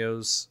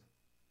cameos,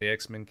 the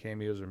X-Men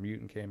cameos or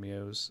mutant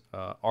cameos.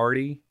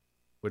 Artie,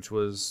 which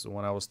was the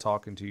one I was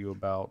talking to you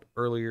about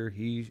earlier,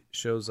 he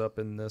shows up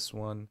in this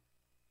one.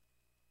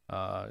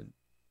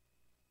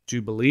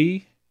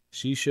 Jubilee,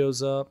 she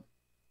shows up.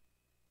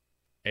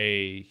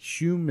 A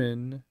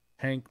human,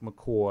 Hank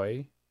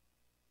McCoy,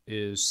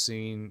 is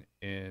seen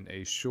in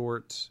a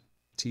short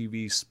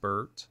TV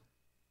spurt.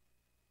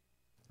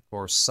 Of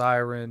course,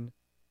 Siren,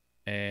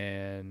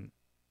 and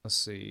let's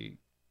see.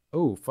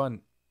 Oh,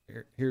 fun.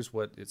 Here's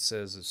what it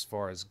says as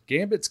far as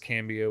Gambit's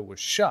cameo was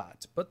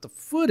shot, but the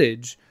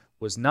footage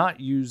was not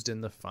used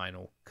in the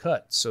final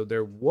cut. So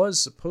there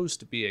was supposed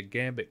to be a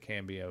Gambit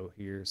cameo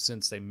here,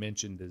 since they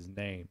mentioned his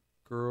name.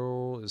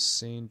 Girl is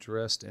seen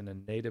dressed in a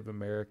Native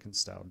American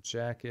style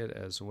jacket,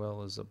 as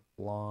well as a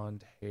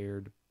blonde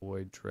haired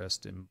boy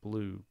dressed in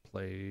blue,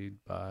 played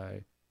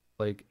by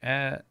Blake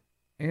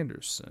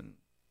Anderson.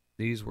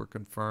 These were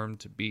confirmed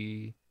to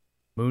be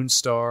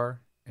Moonstar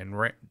and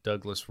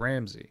Douglas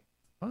Ramsey.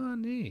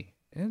 Funny.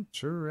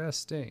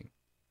 Interesting.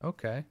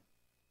 Okay.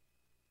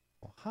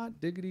 Well,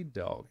 hot diggity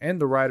dog. And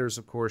the writers,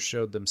 of course,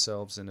 showed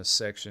themselves in a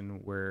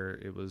section where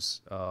it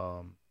was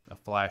a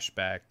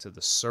flashback to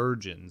the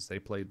surgeons. They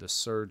played the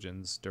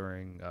surgeons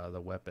during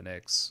the Weapon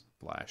X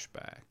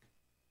flashback.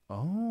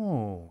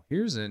 Oh,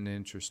 here's an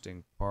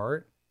interesting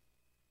part.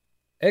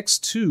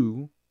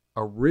 X2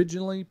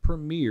 originally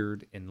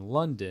premiered in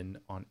London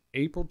on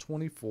April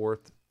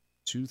 24th,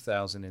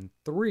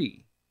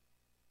 2003.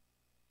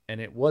 And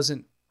it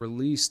wasn't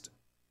released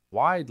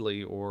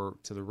widely or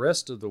to the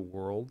rest of the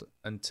world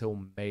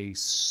until May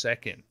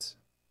 2nd,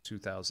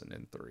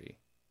 2003.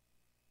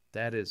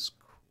 That is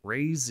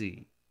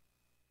crazy.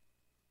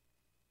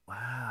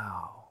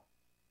 Wow.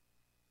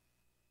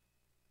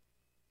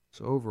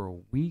 So over a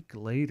week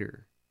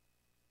later.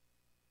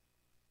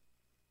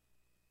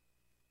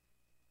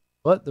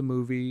 But the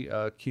movie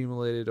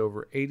accumulated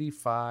over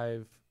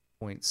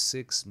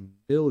 85.6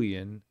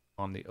 million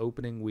on the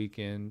opening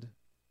weekend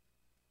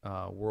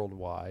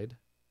worldwide.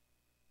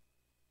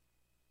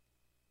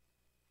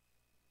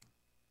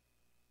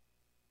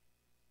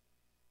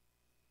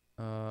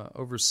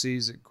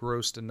 Overseas, it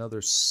grossed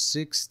another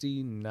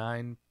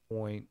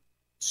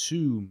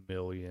 69.2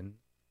 million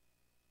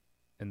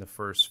in the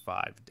first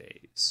 5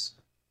 days.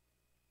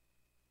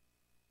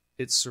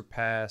 It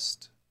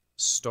surpassed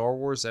Star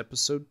Wars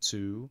Episode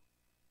 2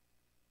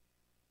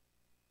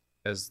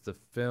 as the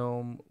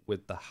film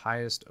with the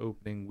highest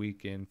opening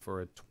weekend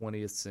for a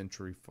 20th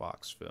Century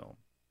Fox film.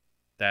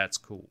 That's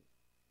cool.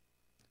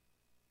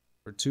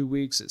 For 2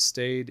 weeks, it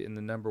stayed in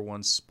the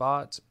 #1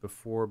 spot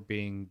before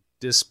being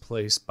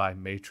displaced by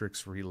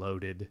Matrix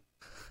Reloaded.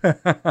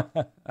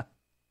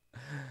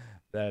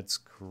 That's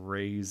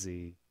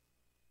crazy.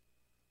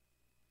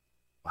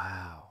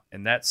 Wow.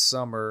 And that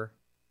summer,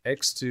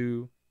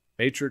 X2,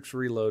 Matrix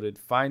Reloaded,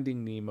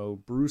 Finding Nemo,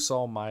 Bruce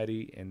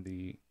Almighty, and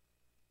the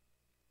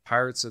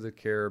Pirates of the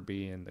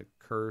Caribbean, The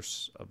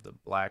Curse of the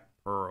Black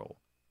Pearl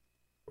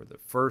were the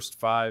first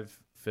 5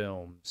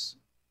 films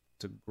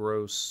to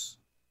gross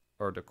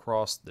or to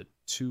cross the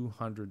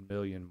 200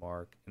 million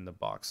mark in the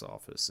box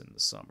office in the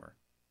summer.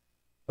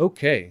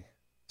 Okay,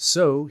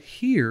 so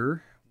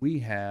here we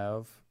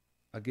have,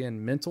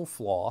 again, Mental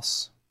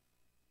Floss.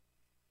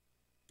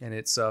 And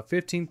it's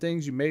 15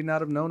 things you may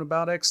not have known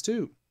about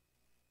X2.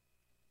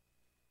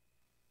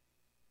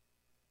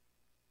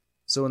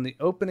 So in the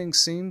opening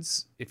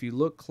scenes, if you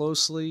look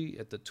closely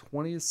at the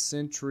 20th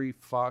Century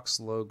Fox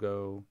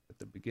logo at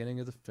the beginning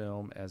of the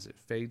film as it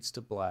fades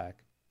to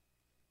black,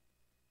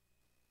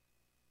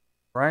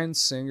 Bryan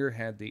Singer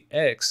had the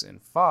X in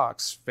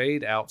Fox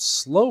fade out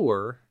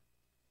slower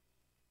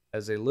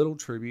as a little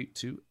tribute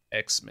to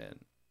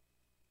X-Men.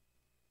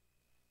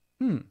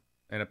 And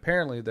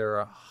apparently there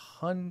are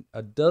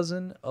a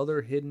dozen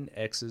other hidden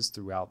X's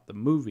throughout the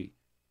movie.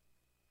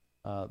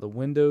 The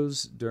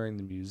windows during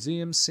the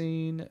museum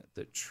scene,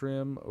 the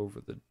trim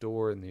over the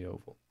door in the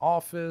Oval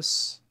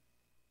Office,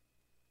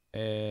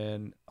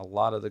 and a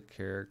lot of the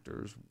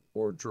characters'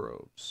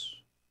 wardrobes.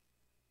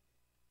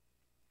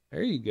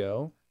 There you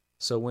go.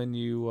 So when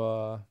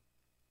you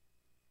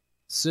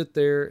sit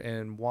there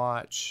and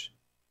watch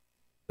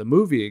the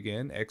movie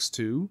again,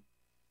 X2,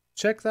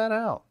 check that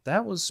out.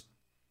 That's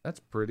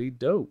pretty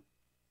dope.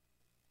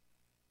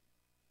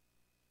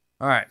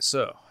 All right,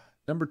 so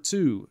number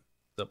 2,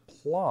 the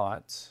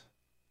plot.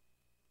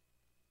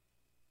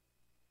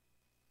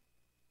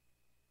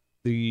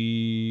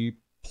 The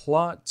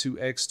plot to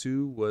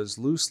X2 was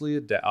loosely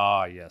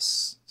adapted.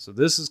 Yes. So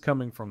this is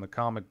coming from the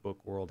comic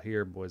book world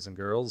here, boys and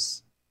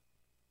girls.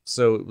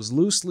 So it was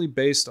loosely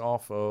based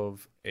off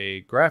of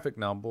a graphic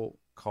novel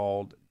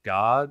called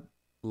God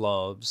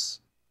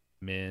Loves,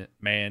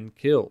 Man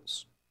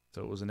Kills.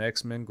 So it was an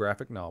X-Men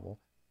graphic novel,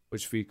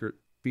 which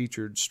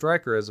featured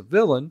Stryker as a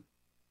villain,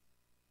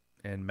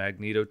 and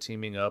Magneto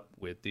teaming up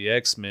with the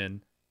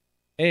X-Men,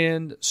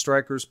 and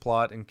Stryker's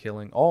plot in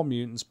killing all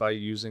mutants by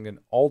using an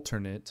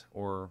alternate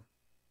or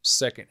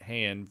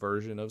second-hand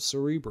version of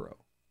Cerebro.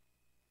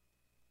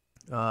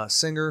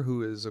 Singer,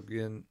 who is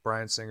again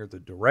Bryan Singer, the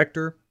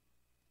director,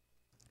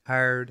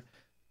 hired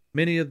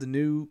many of the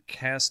new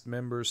cast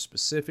members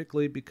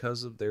specifically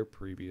because of their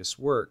previous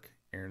work.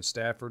 Aaron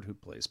Stafford, who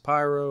plays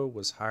Pyro,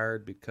 was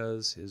hired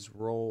because his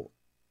role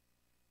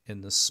in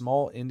the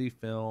small indie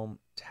film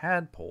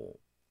Tadpole.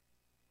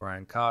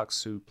 Brian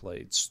Cox, who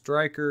played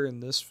Stryker in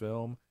this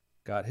film,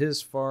 got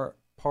his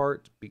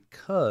part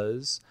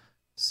because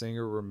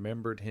Singer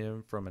remembered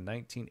him from a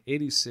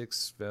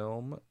 1986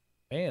 film,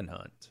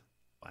 Manhunt.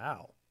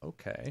 Wow,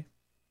 okay.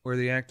 Where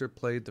the actor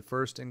played the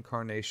first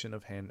incarnation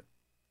of Hannibal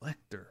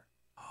Lecter.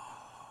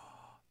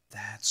 Oh,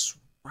 that's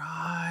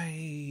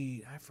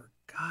right. I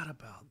forgot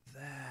about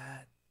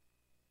that.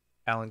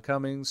 Alan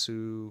Cummings,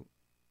 who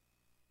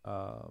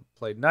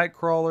played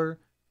Nightcrawler,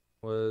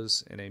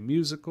 was in a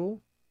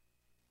musical,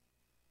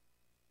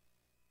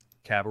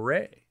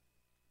 Cabaret.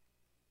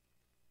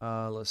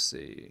 Let's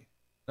see.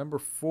 Number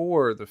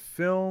 4, the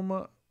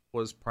film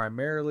was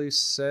primarily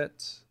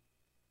set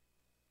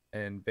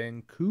in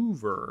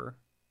Vancouver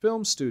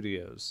Film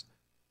Studios,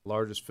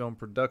 largest film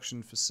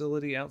production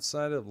facility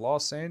outside of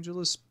Los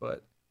Angeles,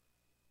 but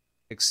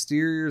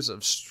exteriors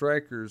of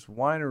Stryker's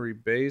winery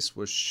base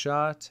was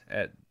shot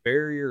at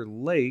Barrier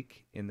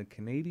Lake in the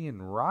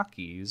Canadian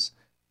Rockies,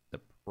 the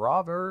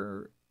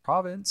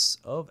province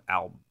of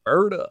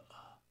Alberta.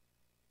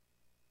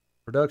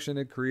 Production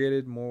had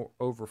created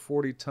over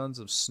 40 tons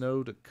of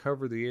snow to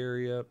cover the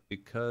area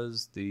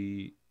because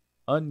the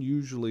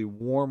unusually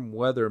warm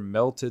weather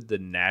melted the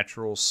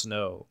natural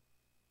snow.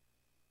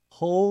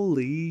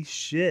 Holy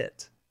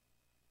shit.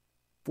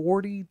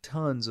 40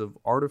 tons of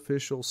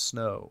artificial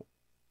snow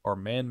or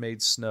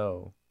man-made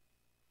snow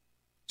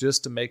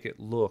just to make it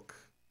look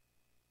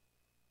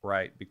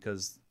right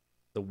because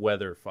the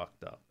weather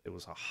fucked up. It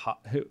was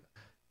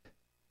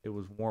it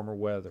was warmer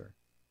weather.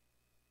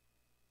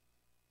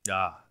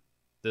 Ah,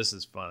 this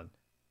is fun.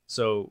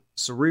 So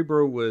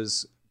Cerebro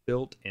was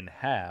built in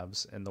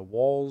halves, and the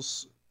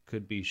walls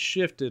could be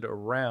shifted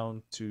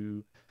around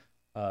to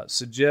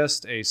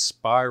suggest a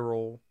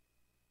spiral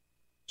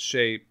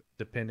shape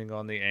depending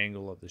on the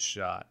angle of the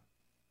shot.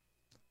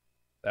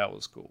 That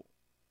was cool.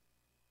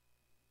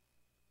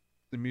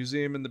 The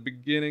museum in the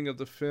beginning of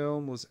the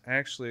film was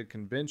actually a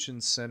convention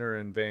center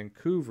in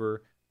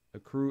Vancouver. The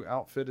crew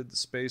outfitted the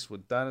space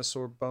with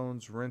dinosaur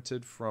bones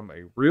rented from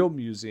a real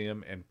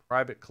museum and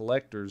private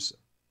collectors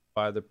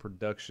by the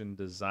production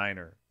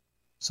designer.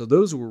 So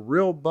those were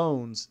real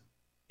bones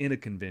in a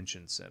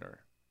convention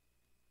center.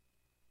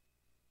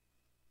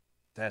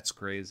 That's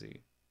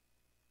crazy.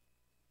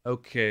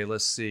 Okay,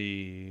 let's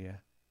see.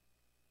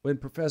 When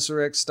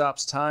Professor X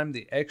stops time,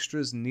 the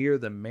extras near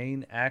the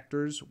main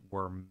actors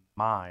were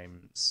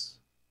mimes.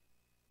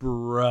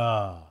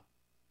 Bruh.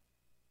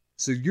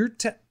 So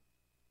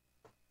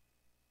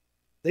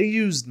they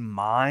used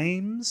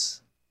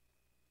mimes?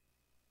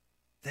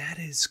 That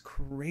is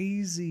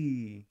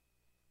crazy.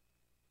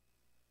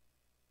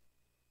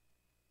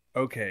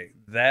 Okay,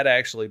 that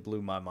actually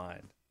blew my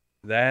mind.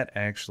 That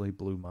actually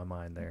blew my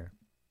mind there.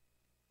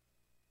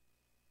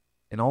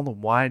 In all the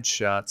wide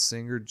shots,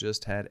 Singer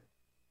just had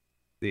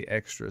the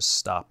extras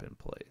stop in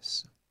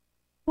place.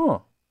 Huh.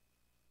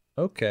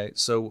 Okay,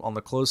 so on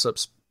the close-up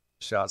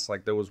shots,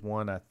 like there was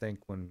one, I think,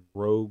 when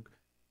Rogue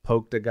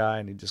poked a guy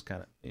and he just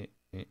kind of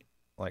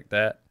like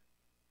that.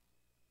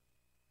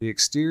 The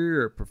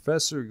exterior of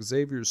Professor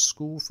Xavier's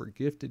School for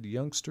Gifted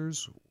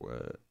Youngsters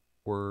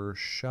were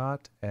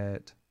shot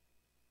at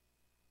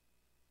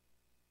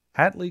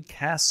Hatley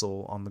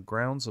Castle on the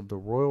grounds of the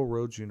Royal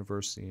Roads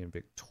University in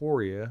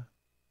Victoria,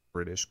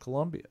 British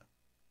Columbia.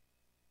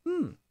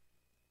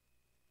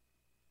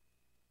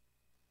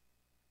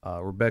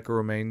 Rebecca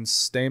Romaine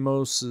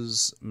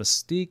Stamos'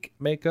 Mystique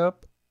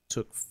makeup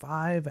took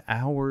 5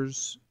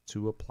 hours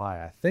to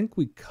apply. I think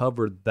we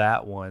covered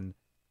that one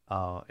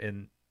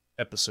in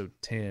episode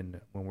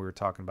 10 when we were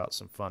talking about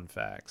some fun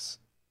facts.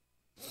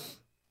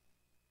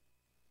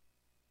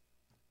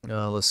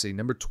 Let's see.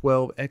 Number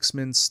 12,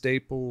 X-Men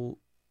Staples,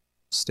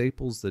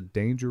 the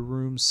Danger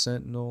Room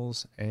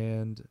Sentinels,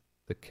 and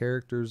the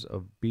characters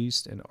of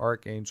Beast and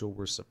Archangel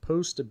were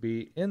supposed to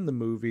be in the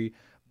movie,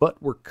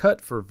 but were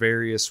cut for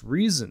various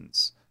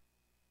reasons.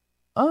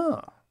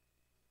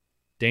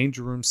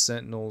 Danger Room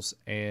Sentinels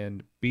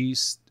and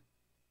Beast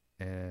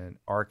and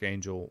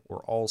Archangel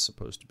were all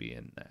supposed to be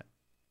in that.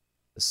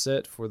 The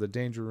set for the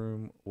Danger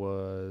Room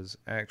was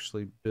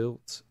actually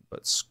built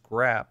but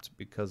scrapped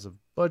because of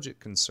budget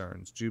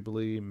concerns.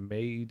 Jubilee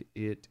made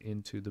it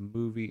into the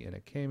movie in a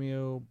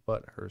cameo,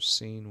 but her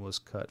scene was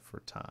cut for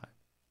time.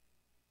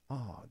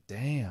 Oh,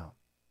 damn.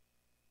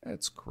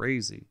 That's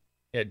crazy.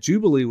 Yeah,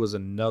 Jubilee was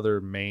another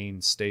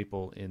main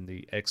staple in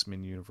the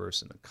X-Men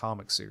universe in the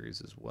comic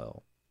series as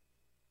well.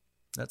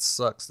 That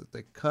sucks that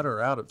they cut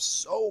her out of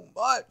so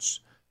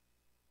much.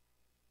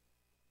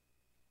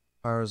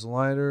 Fire's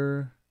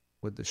Lighter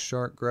with the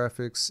shark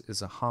graphics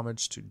is a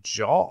homage to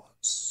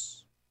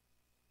Jaws.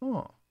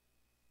 Huh.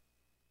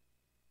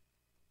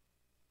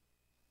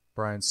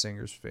 Bryan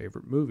Singer's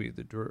favorite movie.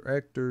 The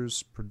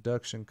director's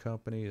production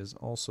company is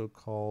also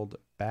called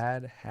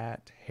Bad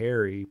Hat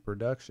Harry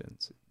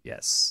Productions.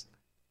 Yes,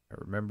 I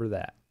remember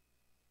that.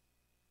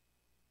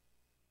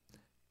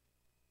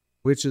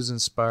 Which is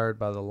inspired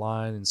by the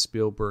line in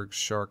Spielberg's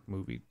Shark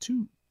Movie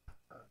 2.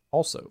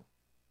 Also,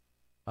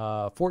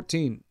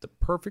 14, the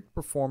perfect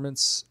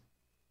performance,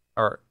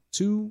 or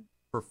to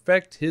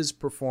perfect his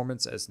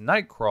performance as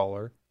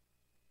Nightcrawler,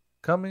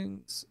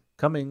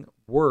 Cumming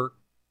worked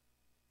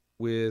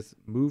with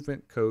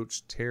movement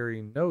coach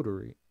Terry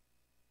Notary,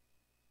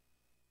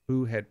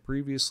 who had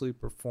previously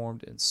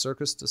performed in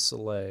Circus du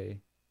Soleil.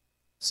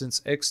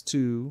 Since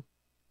X2,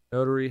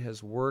 Notary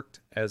has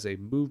worked as a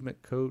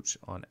movement coach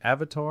on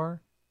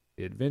Avatar,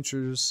 The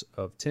Adventures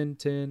of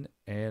Tintin,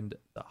 and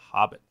The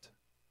Hobbit.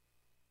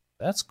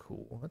 That's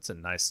cool. That's a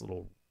nice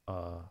little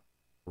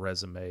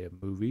resume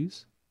of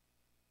movies.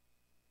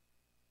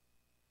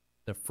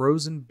 The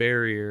frozen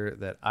barrier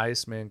that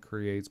Iceman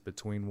creates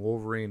between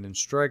Wolverine and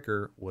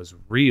Stryker was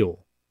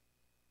real.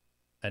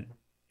 An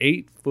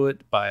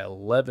 8-foot by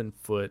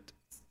 11-foot,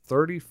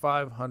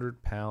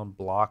 3,500-pound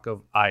block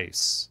of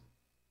ice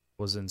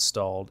was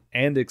installed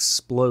and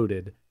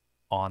exploded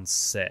on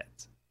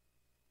set.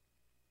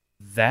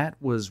 That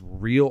was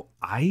real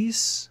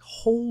ice?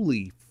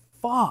 Holy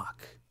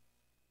fuck.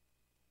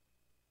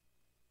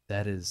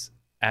 That is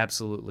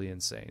absolutely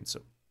insane.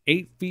 So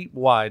 8 feet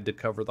wide to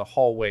cover the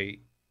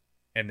hallway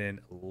and then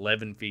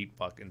 11 feet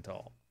fucking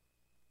tall.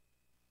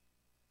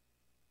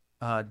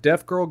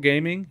 Deaf Girl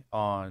Gaming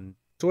on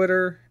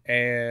Twitter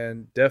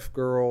and Deaf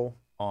Girl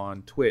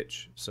on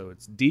Twitch. So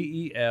it's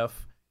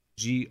DEFGRL.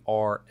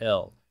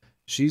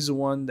 She's the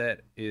one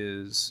that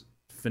is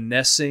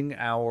finessing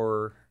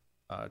our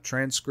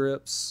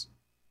transcripts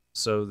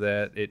so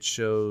that it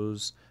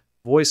shows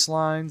voice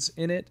lines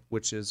in it,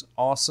 which is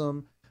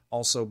awesome.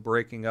 Also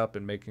breaking up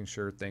and making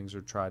sure things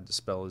are tried to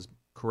spell as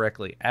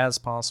correctly as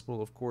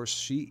possible. Of course,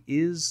 she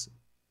is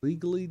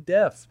legally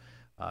deaf.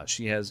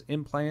 She has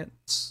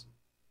implants,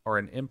 or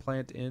an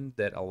implant in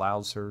that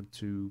allows her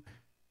to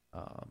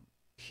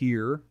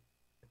hear,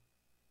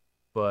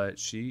 but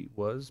she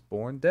was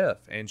born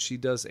deaf, and she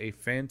does a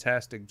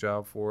fantastic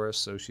job for us.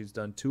 So she's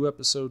done 2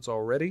 episodes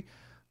already,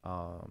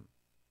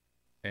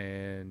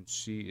 and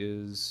she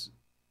is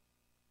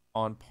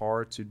on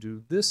par to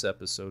do this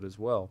episode as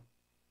well.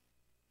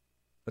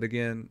 But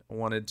again, I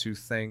wanted to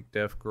thank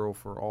Deaf Girl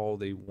for all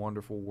the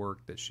wonderful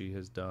work that she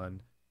has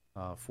done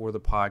for the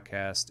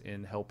podcast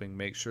in helping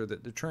make sure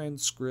that the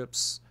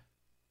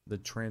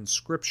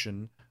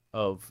transcription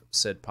of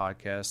said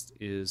podcast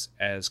is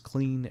as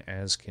clean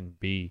as can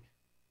be.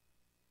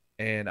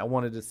 And I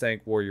wanted to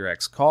thank Warrior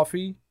Axe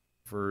Coffee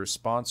for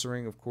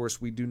sponsoring. Of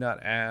course, we do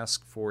not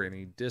ask for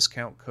any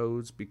discount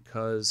codes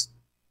because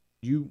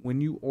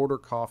when you order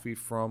coffee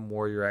from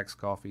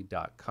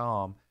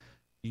warrioraxecoffee.com,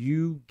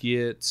 you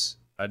get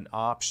an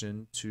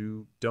option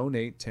to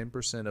donate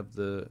 10% of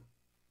the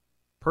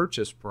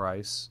purchase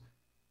price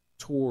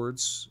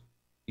towards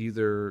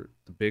either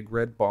the Big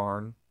Red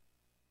Barn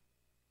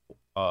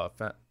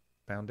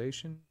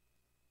Foundation.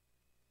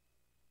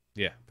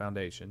 Yeah,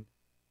 Foundation,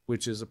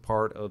 which is a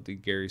part of the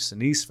Gary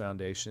Sinise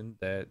Foundation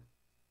that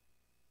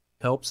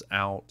helps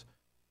out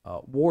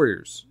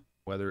warriors,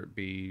 whether it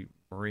be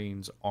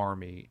Marines,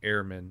 Army,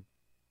 Airmen,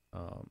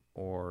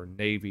 or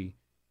Navy,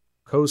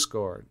 Coast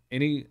Guard,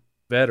 any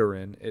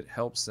veteran. It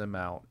helps them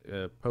out.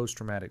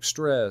 Post-traumatic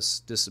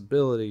stress,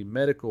 disability,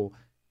 medical,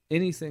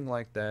 anything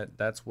like that.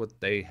 That's what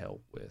they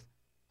help with.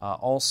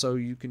 Also,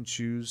 you can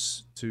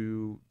choose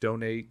to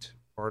donate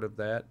part of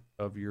that,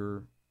 of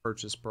your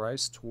purchase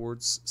price,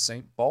 towards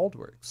St.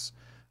 Baldrick's,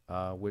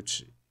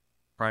 which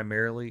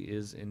primarily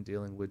is in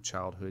dealing with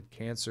childhood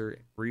cancer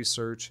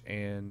research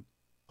and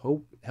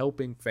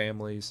helping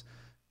families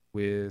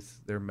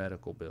with their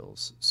medical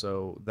bills.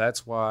 So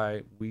that's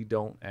why we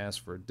don't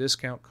ask for a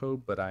discount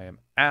code, but I am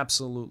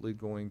absolutely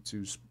going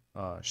to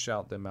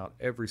shout them out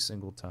every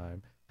single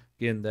time.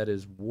 Again, that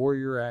is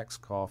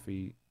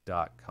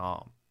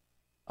warrioraxecoffee.com.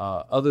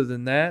 Other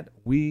than that,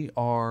 we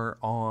are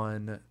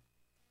on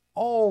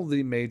all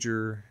the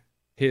major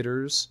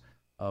hitters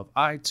of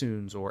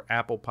iTunes or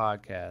Apple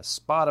Podcasts,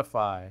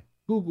 Spotify,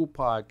 Google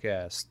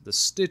Podcasts, the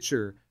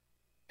Stitcher,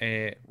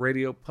 and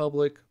Radio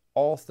Public,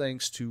 all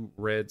thanks to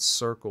Red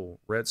Circle.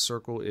 Red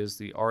Circle is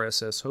the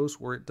RSS host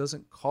where it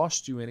doesn't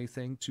cost you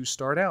anything to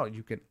start out.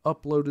 You can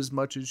upload as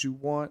much as you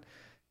want,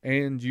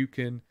 and you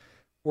can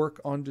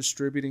work on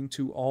distributing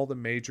to all the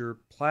major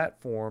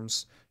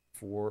platforms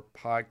for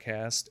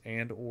podcast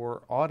and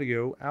or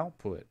audio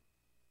output.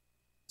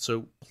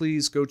 So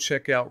please go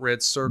check out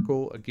Red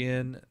Circle.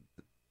 Again,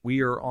 we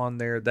are on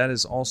there. That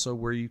is also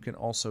where you can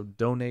also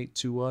donate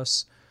to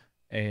us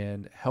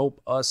and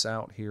help us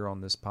out here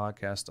on this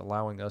podcast,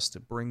 allowing us to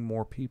bring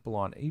more people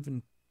on,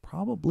 even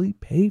probably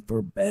pay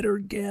for better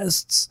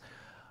guests,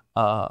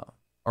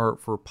 or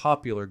for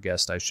popular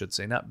guests, I should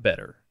say, not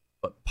better,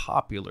 but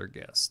popular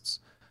guests.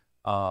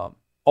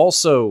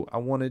 Also, I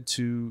wanted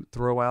to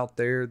throw out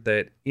there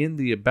that in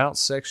the About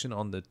section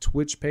on the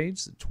Twitch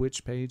page,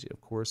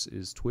 of course,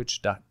 is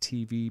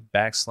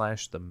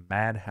twitch.tv/the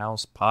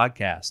Madhouse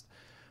Podcast,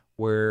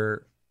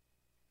 where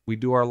we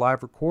do our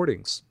live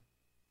recordings.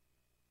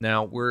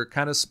 Now, we're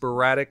kind of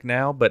sporadic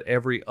now, but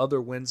every other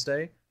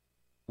Wednesday,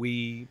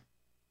 we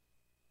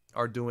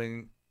are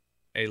doing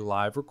a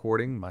live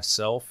recording,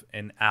 myself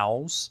and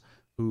Owls,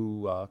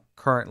 who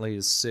currently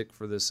is sick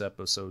for this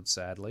episode,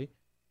 sadly.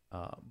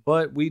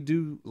 But we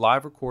do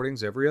live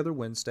recordings every other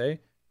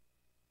Wednesday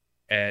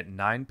at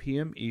 9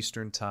 p.m.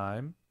 Eastern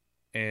Time.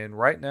 And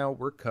right now,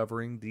 we're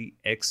covering the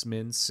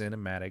X-Men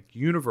Cinematic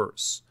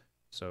Universe.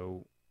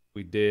 So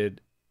we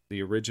did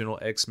the original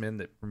X-Men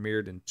that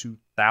premiered in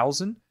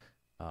 2000.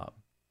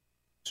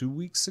 2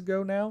 weeks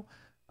ago now,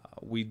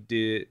 we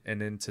did,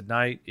 and then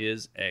tonight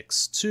is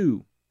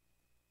X2.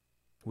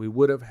 We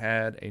would have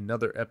had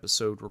another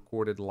episode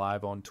recorded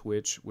live on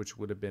Twitch, which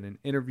would have been an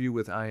interview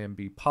with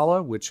IMB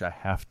Paula, which I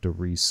have to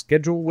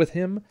reschedule with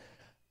him,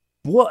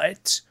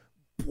 but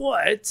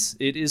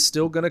it is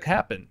still going to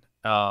happen.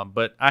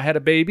 But I had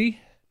a baby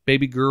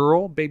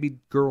girl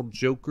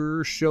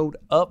Joker showed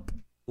up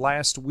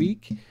last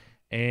week,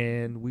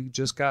 and we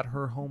just got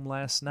her home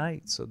last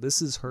night. So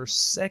this is her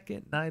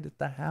second night at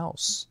the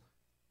house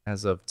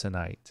as of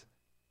tonight,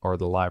 or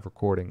the live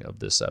recording of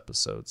this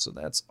episode. So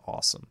that's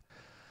awesome.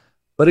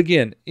 But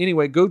again,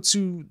 anyway, go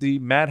to the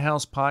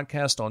Madhouse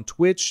Podcast on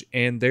Twitch,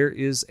 and there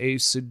is a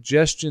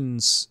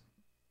suggestions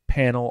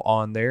panel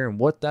on there. And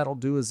what that'll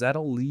do is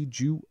that'll lead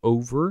you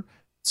over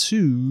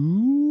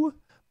to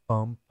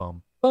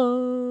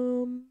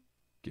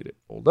get it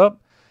pulled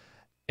up,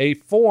 a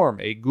form,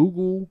 a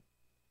Google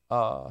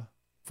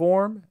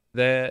form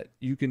that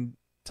you can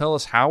tell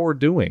us how we're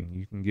doing.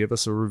 You can give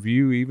us a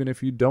review even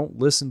if you don't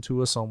listen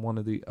to us on one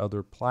of the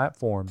other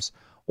platforms.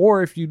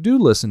 Or if you do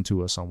listen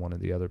to us on one of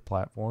the other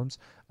platforms,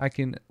 I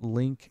can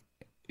link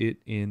it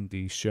in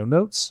the show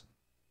notes.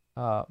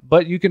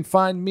 But you can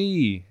find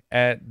me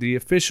at the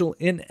official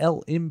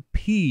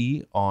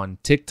NLMP on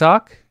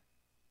TikTok,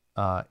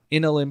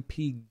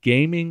 NLMP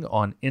Gaming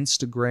on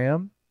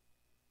Instagram.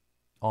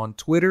 On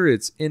Twitter,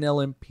 it's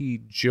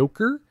NLMP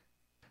Joker.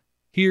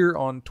 Here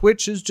on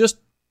Twitch is just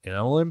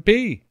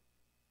NLMP.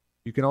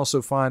 You can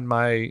also find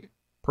my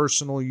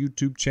personal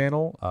YouTube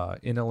channel,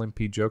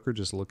 NLMP Joker.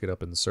 Just look it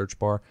up in the search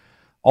bar.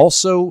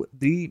 Also,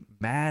 the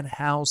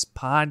Madhouse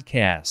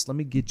Podcast. Let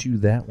me get you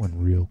that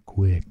one real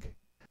quick.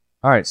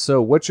 All right,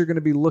 so what you're going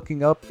to be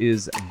looking up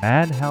is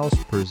Madhouse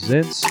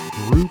Presents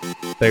Group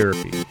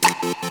Therapy.